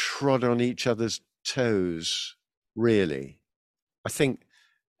we trod on each other's toes, really. I think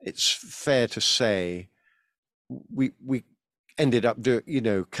it's fair to say we ended up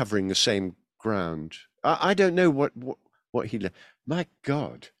covering the same ground. I don't know what he learned. My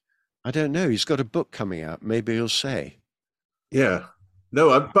God, I don't know. He's got a book coming out. Maybe he'll say. Yeah.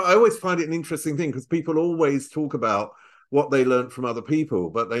 No, but I always find it an interesting thing because people always talk about what they learned from other people,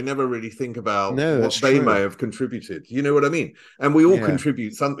 but they never really think about what they may have contributed. You know what I mean? And we all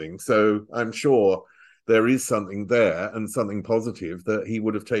contribute something. So I'm sure there is something there and something positive that he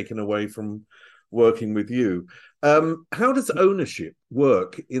would have taken away from working with you. How does ownership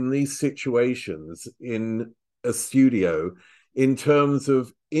work in these situations in a studio in terms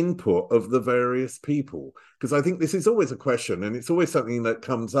of input of the various people? Because I think this is always a question, and it's always something that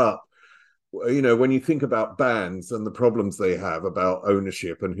comes up, you know, when you think about bands and the problems they have about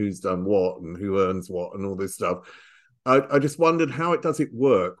ownership and who's done what and who earns what and all this stuff. I just wondered how does it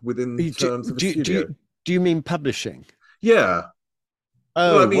work within terms of a studio? Do you mean publishing? Yeah.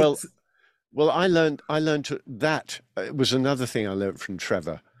 Oh, well, I mean, well, I learned that it was another thing I learned from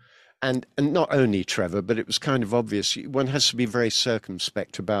Trevor, and not only Trevor, but it was kind of obvious. One has to be very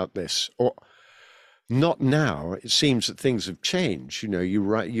circumspect about this, or not now. It seems that things have changed. You know, you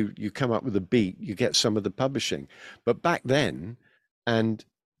write, you come up with a beat, you get some of the publishing, but back then, and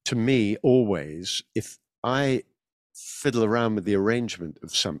to me, always, if I fiddle around with the arrangement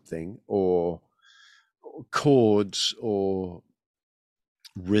of something or chords or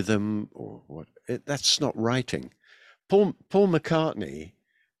rhythm or what, that's not writing. Paul McCartney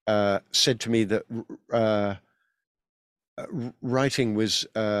said to me that writing was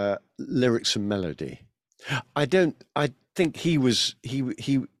lyrics and melody. I think he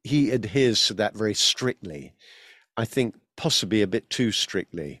adheres to that very strictly. I think possibly a bit too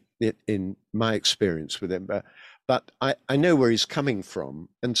strictly in my experience with him, but I know where he's coming from,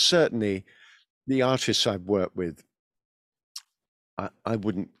 and certainly the artists I've worked with, I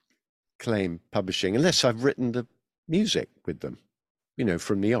wouldn't claim publishing unless I've written the music with them, you know,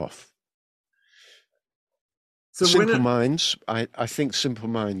 from the off. So Simple Minds, I think Simple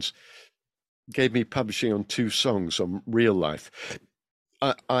Minds gave me publishing on 2 songs on Real Life.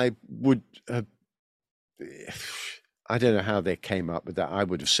 I would have, I don't know how they came up with that. I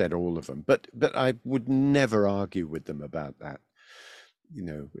would have said all of them, but I would never argue with them about that. You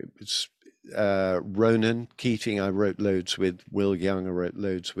know, it was Ronan Keating I wrote loads with, Will Young I wrote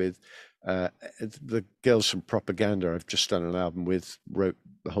loads with, the girls from Propaganda I've just done an album with, wrote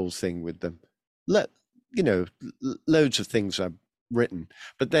the whole thing with them. You know, loads of things I've written,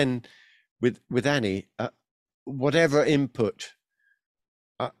 but then with Annie, whatever input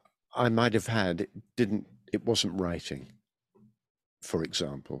I might have had, it wasn't writing, for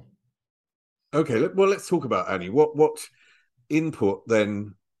example. Okay, well, let's talk about Annie. What input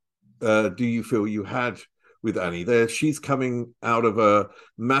then do you feel you had with Annie? She's coming out of a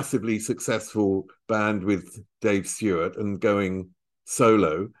massively successful band with Dave Stewart and going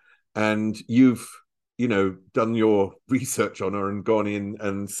solo, and you've, you know, done your research on her and gone in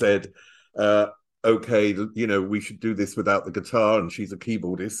and said, okay, you know, we should do this without the guitar, and she's a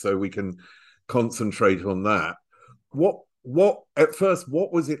keyboardist, so we can concentrate on that. What at first,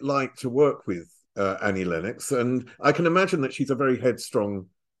 what was it like to work with Annie Lennox? And I can imagine that she's a very headstrong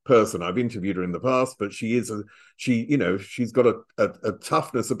person. I've interviewed her in the past, but she's got a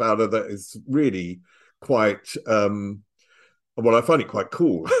toughness about her that is really quite well, I find it quite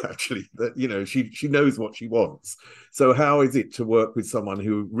cool, actually, that, you know, she knows what she wants. So how is it to work with someone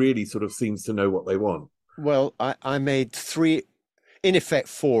who really sort of seems to know what they want? Well, I made 4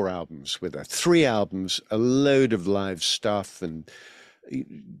 albums with her. 3 albums, a load of live stuff and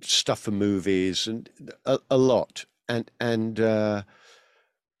stuff for movies, and a lot. And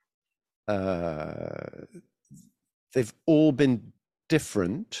they've all been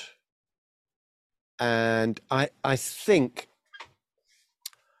different. And I think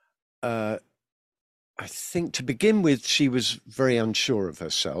to begin with, she was very unsure of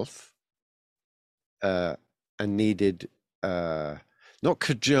herself and needed not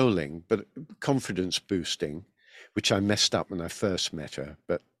cajoling, but confidence boosting, which I messed up when I first met her,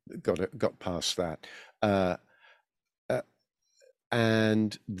 but got past that.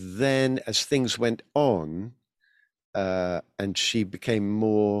 And then as things went on, and she became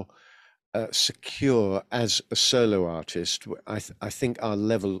more secure as a solo artist, I think our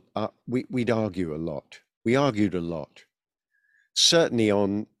level, we'd argue a lot. We argued a lot. Certainly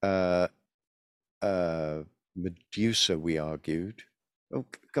on Medusa, we argued. Oh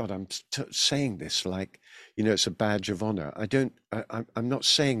God, I'm saying this like, you know, it's a badge of honor. I'm not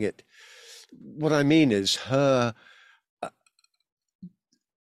saying it. What I mean is her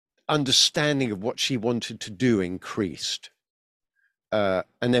understanding of what she wanted to do increased. And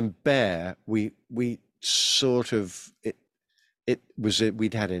then Bear, we sort of,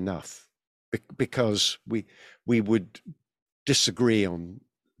 we'd had enough because we would disagree on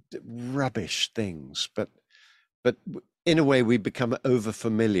rubbish things, but in a way we become over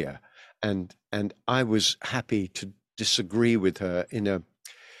familiar, and I was happy to disagree with her in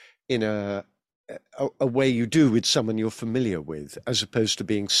a way you do with someone you're familiar with, as opposed to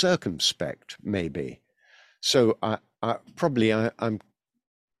being circumspect, maybe. So I'm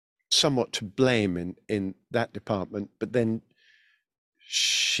somewhat to blame in that department, but then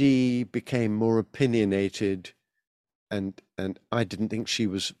she became more opinionated, and I didn't think she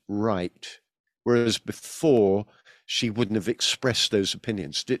was right. Whereas before, she wouldn't have expressed those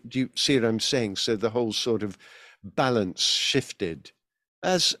opinions. Do you see what I'm saying? So the whole sort of balance shifted,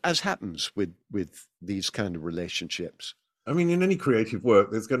 as happens with these kind of relationships. I mean, in any creative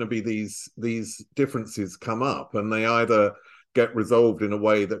work, there's going to be these differances come up, and they either get resolved in a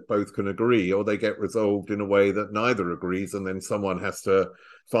way that both can agree, or they get resolved in a way that neither agrees, and then someone has to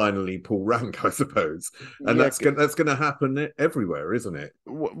finally pull rank, I suppose. And that's going to happen everywhere, isn't it?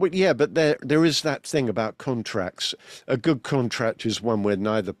 Well, yeah, but there is that thing about contracts. A good contract is one where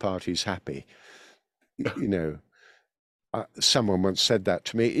neither party's happy. You know, someone once said that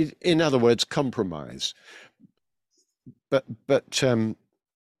to me. In other words, compromise. But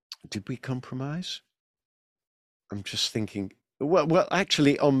did we compromise? I'm just thinking. Well,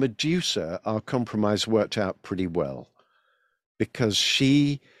 actually, on Medusa, our compromise worked out pretty well, because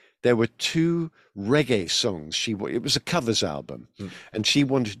there were 2 reggae songs. It was a covers album, and she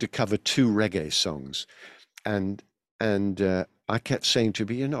wanted to cover 2 reggae songs, and I kept saying to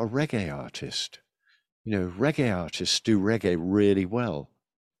her, "You're not a reggae artist. You know, reggae artists do reggae really well,"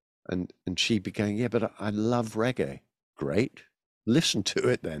 and she began, "Yeah, but I love reggae." Great, listen to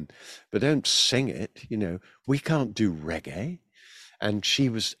it then, but don't sing it. You know, we can't do reggae. And she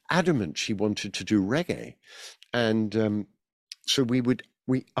was adamant she wanted to do reggae. And so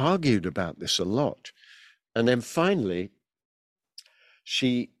we argued about this a lot. And then finally,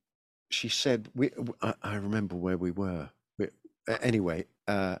 she said, I remember where we were. Anyway,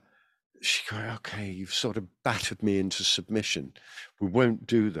 she goes, "Okay, you've sort of battered me into submission. We won't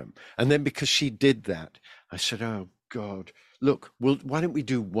do them." And then because she did that, I said, "Oh God, look, why don't we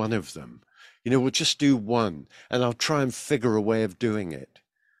do one of them? You know, we'll just do one, and I'll try and figure a way of doing it."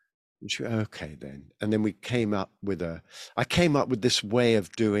 And she went, "Okay then." And then I came up with this way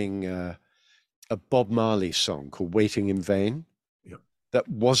of doing a Bob Marley song called "Waiting in Vain." Yep. That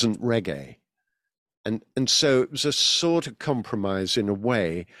wasn't reggae. And so it was a sort of compromise in a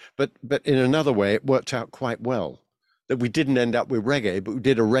way, but in another way, it worked out quite well, that we didn't end up with reggae, but we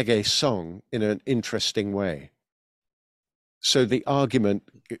did a reggae song in an interesting way. So the argument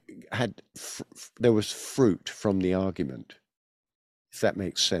there was fruit from the argument, if that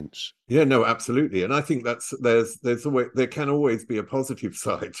makes sense. Yeah, no, absolutely. And I think there can always be a positive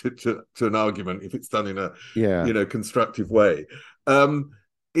side to an argument if it's done in a constructive way.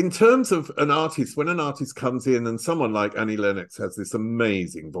 In terms of an artist, when an artist comes in, and someone like Annie Lennox has this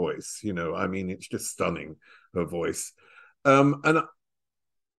amazing voice, you know, I mean, it's just stunning, her voice. And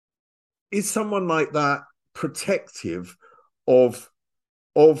is someone like that protective of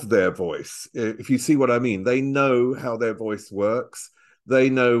their voice? If you see what I mean, they know how their voice works. They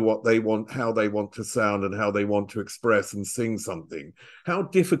know what they want, how they want to sound, and how they want to express and sing something. How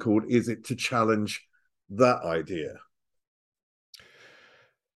difficult is it to challenge that idea?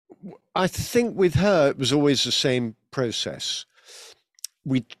 I think with her, it was always the same process.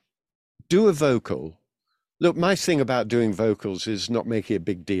 We do a vocal. Look, my thing about doing vocals is not making a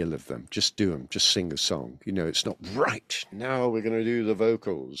big deal of them. Just do them. Just sing a song. You know, it's not right. Now we're going to do the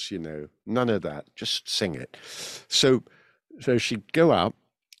vocals, you know, none of that. Just sing it. So she'd go out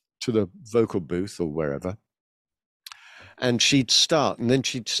to the vocal booth or wherever, and she'd start, and then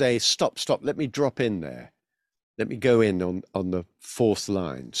she'd say, stop, let me drop in there. Let me go in on the 4th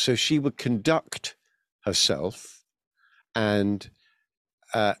line. So she would conduct herself, and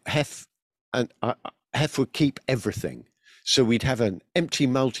Hef would keep everything. So we'd have an empty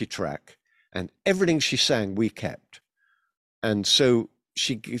multi-track, and everything she sang, we kept. And so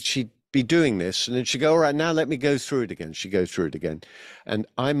she'd be doing this, and then she'd go, "All right, now let me go through it again." She'd go through it again. And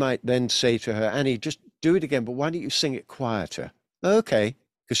I might then say to her, "Annie, just do it again, but why don't you sing it quieter?" Okay,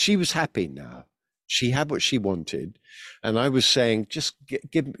 because she was happy now. She had what she wanted. And I was saying, just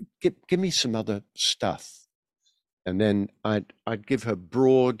give me some other stuff. And then I'd give her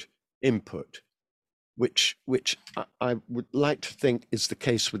broad input, which I would like to think is the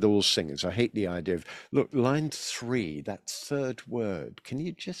case with all singers. I hate the idea of, look, line 3, that 3rd word, can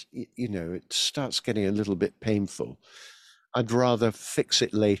you just, you know, it starts getting a little bit painful. I'd rather fix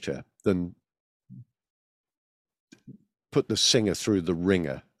it later than put the singer through the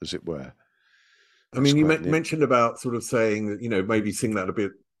ringer, as it were. I mean, you mentioned about sort of saying that, you know, maybe sing that a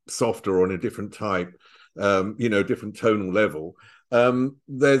bit softer or on a different type, you know, different tonal level.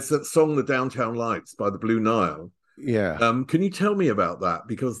 There's that song, The Downtown Lights by the Blue Nile. Yeah. Can you tell me about that?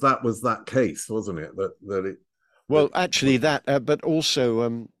 Because that was that case, wasn't it? Well, actually that, but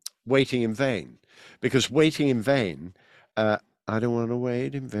also Waiting in Vain. because waiting in vain, I don't want to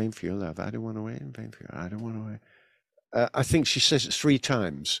wait in vain for your love. I don't want to wait in vain for you. I don't want to wait. I think she says it 3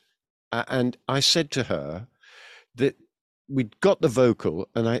 times. And I said to her that we'd got the vocal,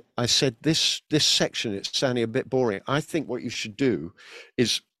 and I said, this section, it's sounding a bit boring. I think what you should do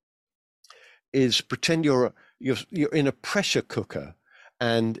is pretend you're in a pressure cooker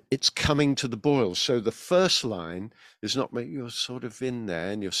and it's coming to the boil. So the first line is not, you're sort of in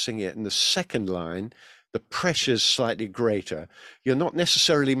there and you're singing it. And the second line, the pressure's slightly greater. You're not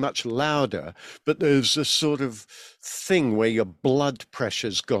necessarily much louder, but there's a sort of thing where your blood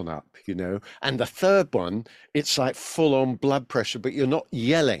pressure's gone up, you know. And the third one, it's like full on blood pressure, but you're not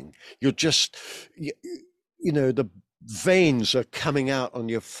yelling. You're just, you know, the veins are coming out on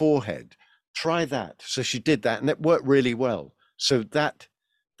your forehead. Try that. So she did that, and it worked really well. So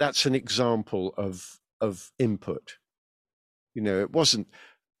that's an example of input. You know, it wasn't,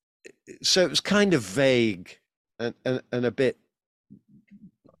 so it was kind of vague and a bit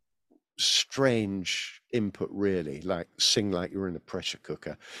strange input, really, like sing like you're in a pressure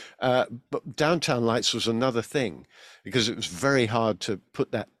cooker. But Downtown Lights was another thing, because it was very hard to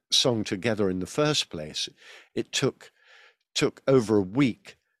put that song together in the first place. It took over a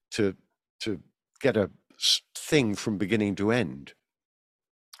week to get a thing from beginning to end.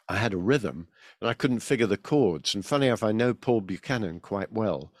 I had a rhythm and I couldn't figure the chords. And funny enough, I know Paul Buchanan quite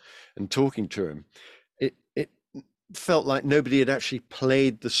well, and talking to him, it felt like nobody had actually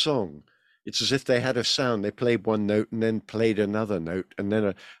played the song. It's as if they had a sound. They played one note and then played another note, and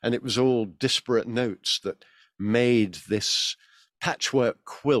then and it was all disparate notes that made this patchwork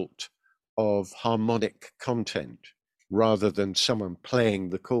quilt of harmonic content, rather than someone playing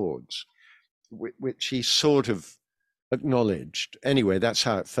the chords, which he sort of acknowledged. Anyway, that's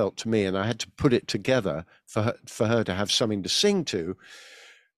how it felt to me, and I had to put it together for her to have something to sing to.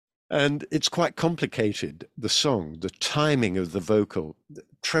 And it's quite complicated, the song, the timing of the vocal.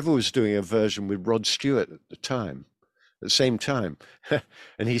 Trevor was doing a version with Rod Stewart at the same time.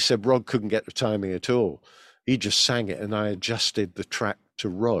 And he said Rod couldn't get the timing at all. He just sang it, and I adjusted the track to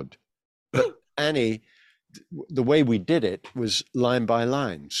Rod. But Annie, the way we did it was line by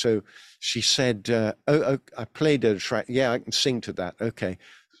line. So she said, I played a track. Yeah, I can sing to that. Okay,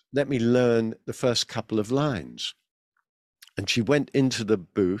 let me learn the first couple of lines. And she went into the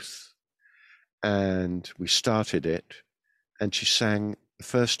booth and we started it, and she sang the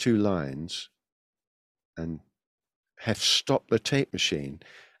first 2 lines, and Hef stopped the tape machine,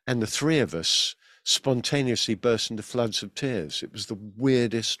 and the 3 of us spontaneously burst into floods of tears. It was the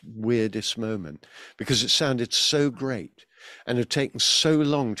weirdest moment, because it sounded so great and had taken so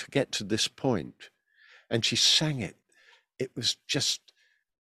long to get to this point. And she sang it. It was just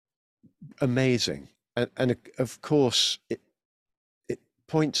amazing. And of course, it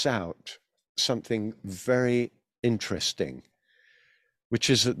points out something very interesting, which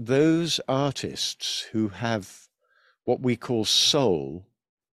is that those artists who have what we call soul,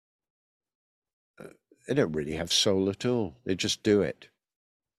 they don't really have soul at all. They just do it.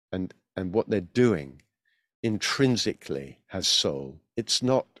 And what they're doing intrinsically has soul. It's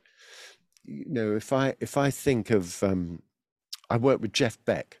not, you know, if I think of, I worked with Jeff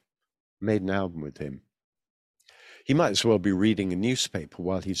Beck, made an album with him. He might as well be reading a newspaper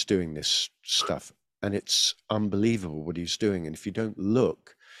while he's doing this stuff. And it's unbelievable what he's doing. And if you don't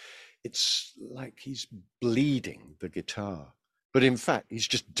look, it's like he's bleeding the guitar. But in fact, he's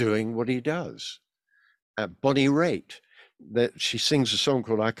just doing what he does. Bonnie Raitt, that she sings a song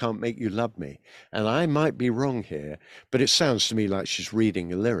called I Can't Make You Love Me. And I might be wrong here, but it sounds to me like she's reading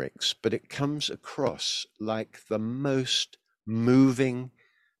the lyrics, but it comes across like the most moving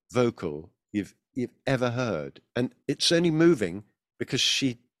vocal you've ever heard. And it's only moving because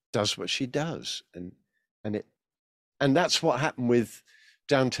she does what she does. And that's what happened with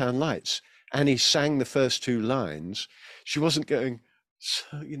Downtown Lights. Annie sang the first 2 lines. She wasn't going,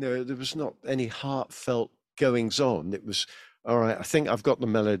 so, you know, there was not any heartfelt goings on. It was, all right, I think I've got the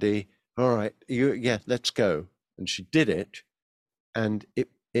melody. All right, yeah, let's go. And she did it, and it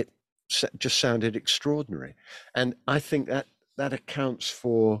just sounded extraordinary. And I think that accounts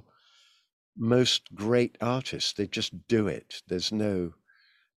for most great artists. They just do it. There's no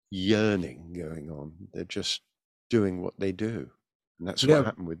yearning going on. They're just doing what they do. And that's what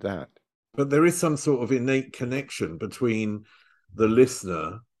happened with that. But there is some sort of innate connection between the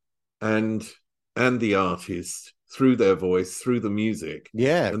listener and the artist through their voice, through the music,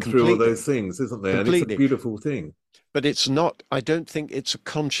 and through all those things, isn't there? Completely. And it's a beautiful thing. But it's not, I don't think it's a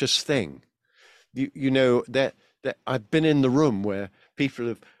conscious thing. You know, that I've been in the room where people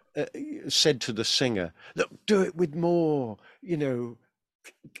have said to the singer, look, do it with more, you know,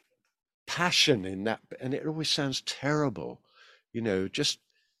 passion in that, and it always sounds terrible. Just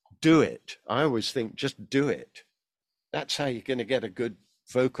do it. I always think just do it. That's how you're going to get a good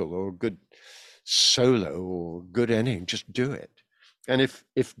vocal or a good solo or good anything. Just do it. And if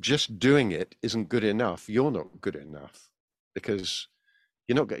just doing it isn't good enough, you're not good enough, because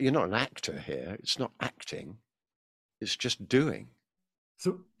you're not an actor here. It's not acting. It's just doing.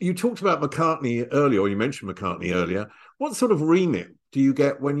 So you talked about McCartney earlier, or you mentioned McCartney earlier. What sort of remit do you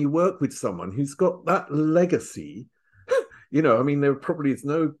get when you work with someone who's got that legacy? There probably is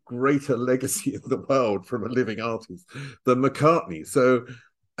no greater legacy in the world from a living artist than McCartney. So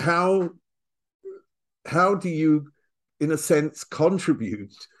how do you, in a sense,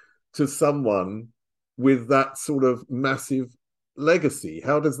 contribute to someone with that sort of massive legacy?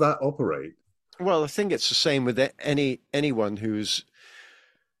 How does that operate? Well, I think it's the same with anyone who's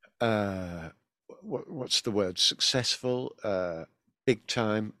what's the word? Successful, big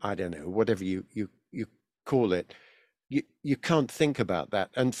time. I don't know, whatever you call it. You can't think about that.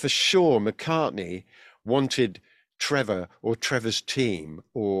 And for sure, McCartney wanted Trevor or Trevor's team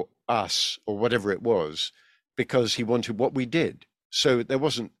or us or whatever it was, because he wanted what we did. So there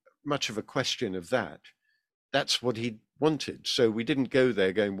wasn't much of a question of that. That's what he wanted. So we didn't go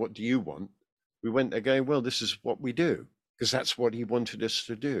there going, what do you want? We went there going, well, this is what we do, because that's what he wanted us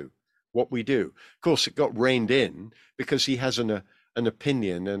to do, what we do. Of course, it got reined in because he has an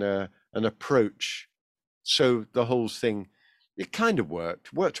opinion and an approach. So the whole thing, it kind of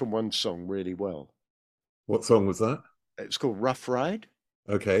worked on one song really well. What song was that? It's called Rough Ride.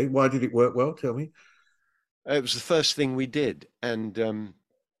 Okay. Why did it work well? Tell me. It was the first thing we did. And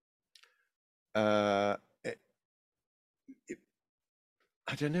I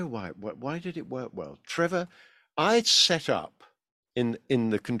don't know why. Why did it work well? Trevor, I'd set up in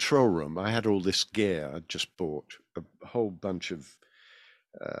the control room. I had all this gear. I'd just bought a whole bunch of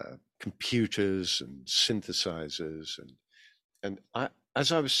computers and synthesizers, and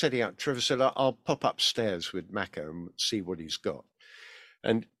as I was setting up, Trevor said, I'll pop upstairs with Macca and see what he's got.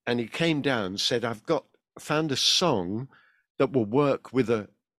 And he came down and said, found a song that will work with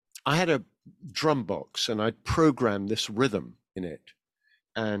I had a drum box and I'd programmed this rhythm in it.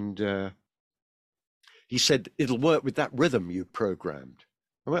 And he said, it'll work with that rhythm you programmed.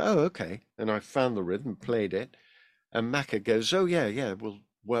 I went, oh, okay. And I found the rhythm, played it. And Macca goes, oh, yeah, we'll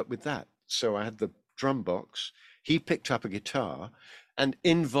work with that. So I had the drum box. He picked up a guitar, and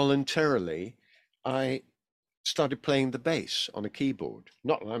involuntarily, I started playing the bass on a keyboard.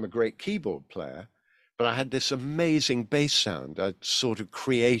 Not that I'm a great keyboard player, but I had this amazing bass sound I'd sort of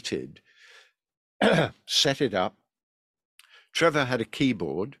created, set it up. Trevor had a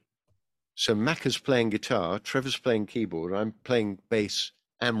keyboard. So Macca's playing guitar, Trevor's playing keyboard, I'm playing bass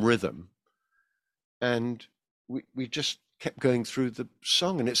and rhythm. And we just kept going through the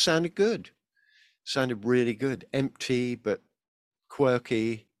song, and it sounded good. Sounded really good. Empty, but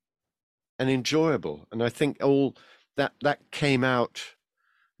quirky and enjoyable. And I think all that came out.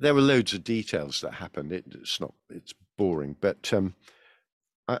 There were loads of details that happened. It's boring, but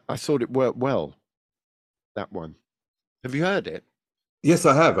I thought it worked well, that one. Have you heard it? Yes,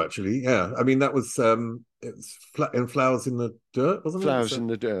 I have actually. Yeah, I mean that was it's in Flowers in the Dirt, wasn't it? Flowers in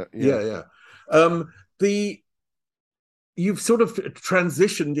the Dirt. Yeah. You've sort of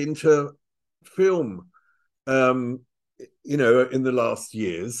transitioned into film, in the last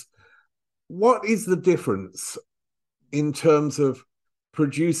years. What is the difference in terms of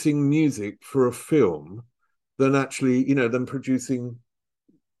producing music for a film than actually, than producing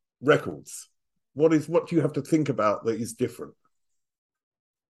records? What do you have to think about that is different?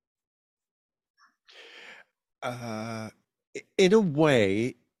 In a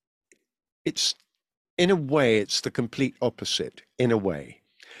way, it's the complete opposite, in a way,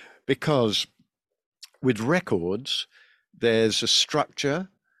 because with records, there's a structure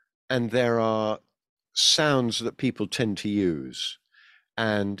and there are sounds that people tend to use.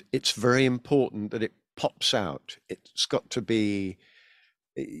 And it's very important that it pops out. It's got to be,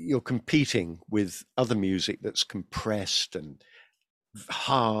 you're competing with other music that's compressed and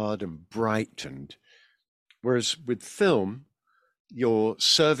hard and bright. And whereas with film, you're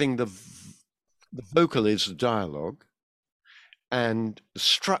serving the vocal is the dialogue, and the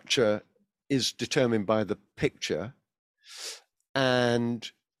structure is determined by the picture. And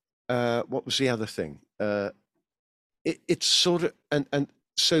what was the other thing? It's sort of, and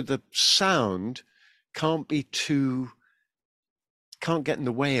so the sound can't get in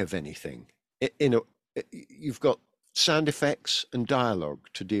the way of anything. You've got sound effects and dialogue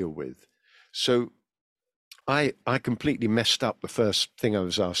to deal with. So I completely messed up the first thing I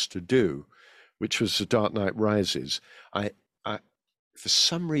was asked to do, which was The Dark Knight Rises. for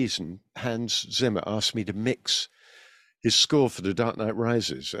some reason, Hans Zimmer asked me to mix his score for The Dark Knight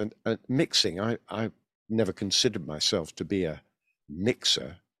Rises. And mixing, I never considered myself to be a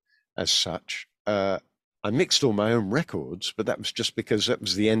mixer as such. I mixed all my own records, but that was just because that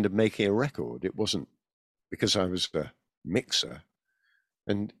was the end of making a record. It wasn't because I was a mixer.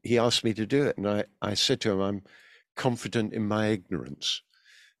 And he asked me to do it. And I said to him, I'm confident in my ignorance.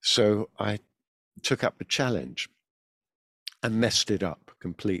 So I took up the challenge and messed it up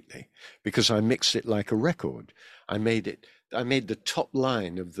completely because I mixed it like a record. I made the top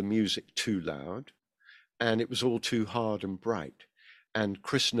line of the music too loud, and it was all too hard and bright. And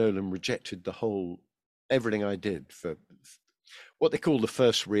Chris Nolan rejected everything I did for what they call the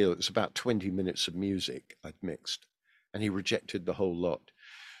first reel. It's about 20 minutes of music I'd mixed, and he rejected the whole lot.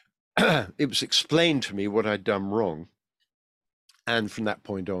 It was explained to me what I'd done wrong. And from that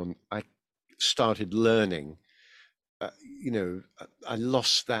point on, I started learning. I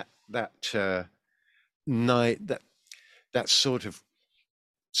lost that sort of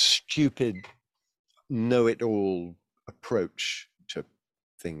stupid know-it-all approach to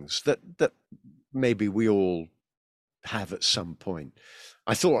things that maybe we all have at some point.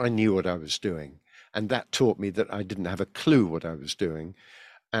 I thought I knew what I was doing, and that taught me that I didn't have a clue what I was doing,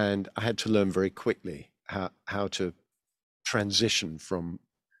 and I had to learn very quickly how to transition from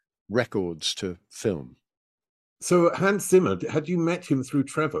records to film. So Hans Zimmer, had you met him through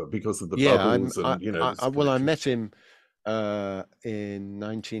Trevor because of the bubbles? I met him in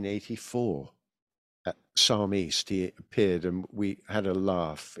 1984 at Psalm East. He appeared and we had a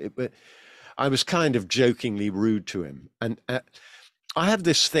laugh. I was kind of jokingly rude to him. And I have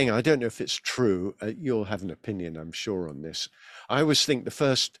this thing, I don't know if it's true. You'll have an opinion, I'm sure, on this. I always think the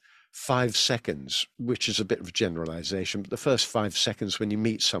first 5 seconds, which is a bit of a generalization, but the first 5 seconds when you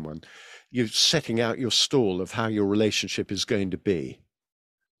meet someone, you're setting out your stall of how your relationship is going to be.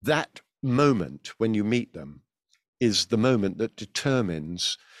 That moment when you meet them is the moment that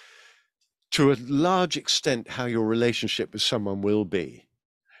determines, to a large extent, how your relationship with someone will be.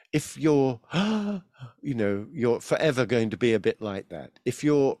 If you're, you're forever going to be a bit like that. If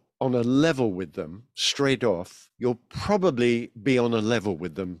you're on a level with them straight off, you'll probably be on a level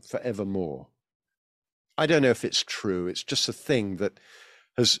with them forevermore. I don't know if it's true. It's just a thing that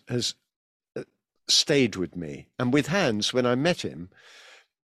has stayed with me. And with Hans, when I met him,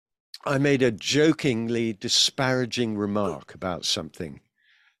 I made a jokingly disparaging remark about something.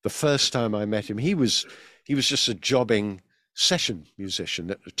 The first time I met him, he was just a jobbing session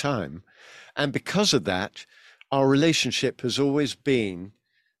musician at the time. And because of that, our relationship has always been,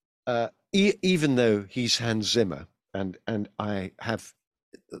 even though he's Hans Zimmer and I have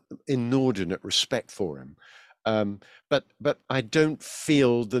inordinate respect for him, but I don't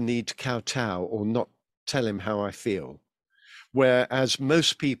feel the need to kowtow or not tell him how I feel. Whereas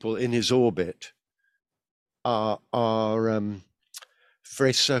most people in his orbit are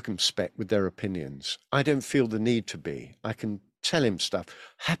very circumspect with their opinions. I don't feel the need to be. I can tell him stuff.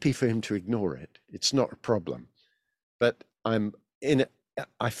 Happy for him to ignore it. It's not a problem. But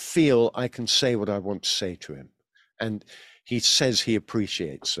I feel I can say what I want to say to him. And he says he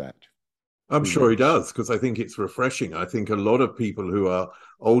appreciates that. I'm sure he does, because I think it's refreshing. I think a lot of people who are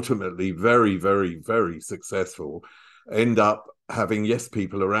ultimately very, very, very successful end up having yes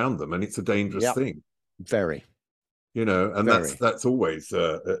people around them, and it's a dangerous thing. Very. And that's always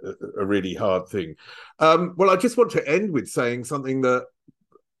a really hard thing. Well, I just want to end with saying something that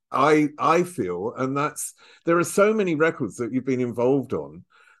I feel, and that's there are so many records that you've been involved on,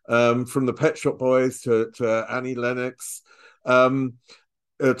 from the Pet Shop Boys to Annie Lennox,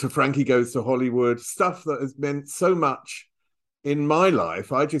 to Frankie Goes to Hollywood, stuff that has meant so much in my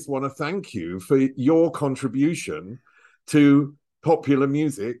life. I just want to thank you for your contribution to popular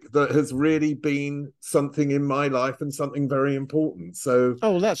music that has really been something in my life and something very important. So,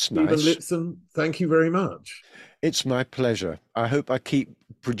 that's nice. Stephen Lipson, thank you very much. It's my pleasure. I hope I keep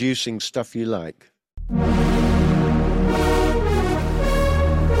producing stuff you like.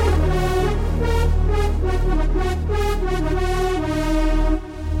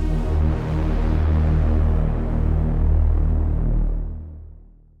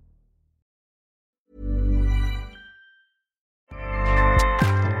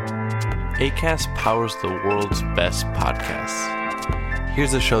 Acast powers the world's best podcasts.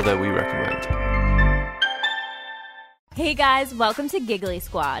 Here's a show that we recommend. Hey guys, welcome to Giggly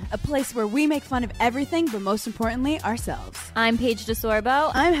Squad, a place where we make fun of everything, but most importantly, ourselves. I'm Paige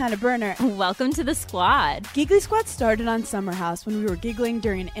DeSorbo. I'm Hannah Berner. Welcome to the squad. Giggly Squad started on Summer House when we were giggling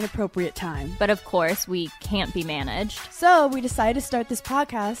during an inappropriate time. But of course, we can't be managed. So we decided to start this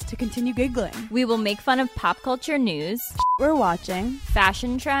podcast to continue giggling. We will make fun of pop culture news, we're watching,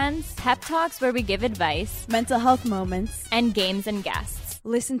 fashion trends, pep talks where we give advice, mental health moments, and games and guests.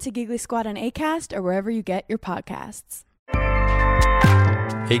 Listen to Giggly Squad on Acast or wherever you get your podcasts.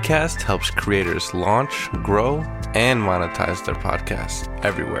 Acast helps creators launch, grow, and monetize their podcasts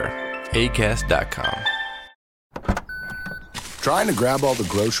everywhere. Acast.com. Trying to grab all the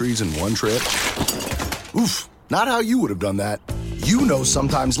groceries in one trip? Oof, not how you would have done that. You know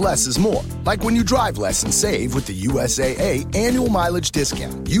sometimes less is more. Like when you drive less and save with the USAA annual mileage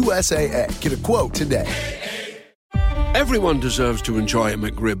discount. USAA. Get a quote today. Everyone deserves to enjoy a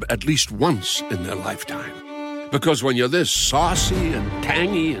McRib at least once in their lifetime. Because when you're this saucy and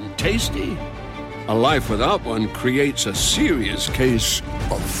tangy and tasty, a life without one creates a serious case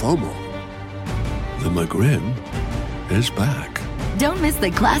of FOMO. The McRib is back. Don't miss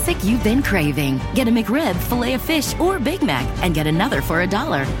the classic you've been craving. Get a McRib, Filet-O-Fish, or Big Mac, and get another for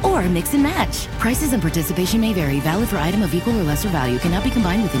 $1. Or mix and match. Prices and participation may vary. Valid for item of equal or lesser value. Cannot be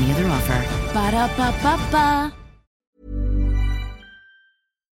combined with any other offer. Ba-da-ba-ba-ba.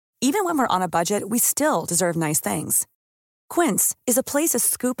 Even when we're on a budget, we still deserve nice things. Quince is a place to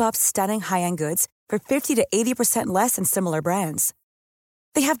scoop up stunning high-end goods for 50 to 80% less than similar brands.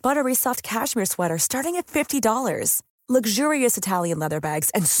 They have buttery soft cashmere sweaters starting at $50, luxurious Italian leather bags,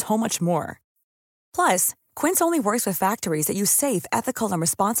 and so much more. Plus, Quince only works with factories that use safe, ethical, and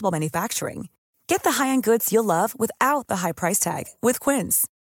responsible manufacturing. Get the high-end goods you'll love without the high price tag with Quince.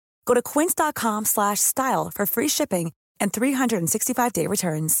 Go to quince.com/style for free shipping and 365-day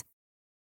returns.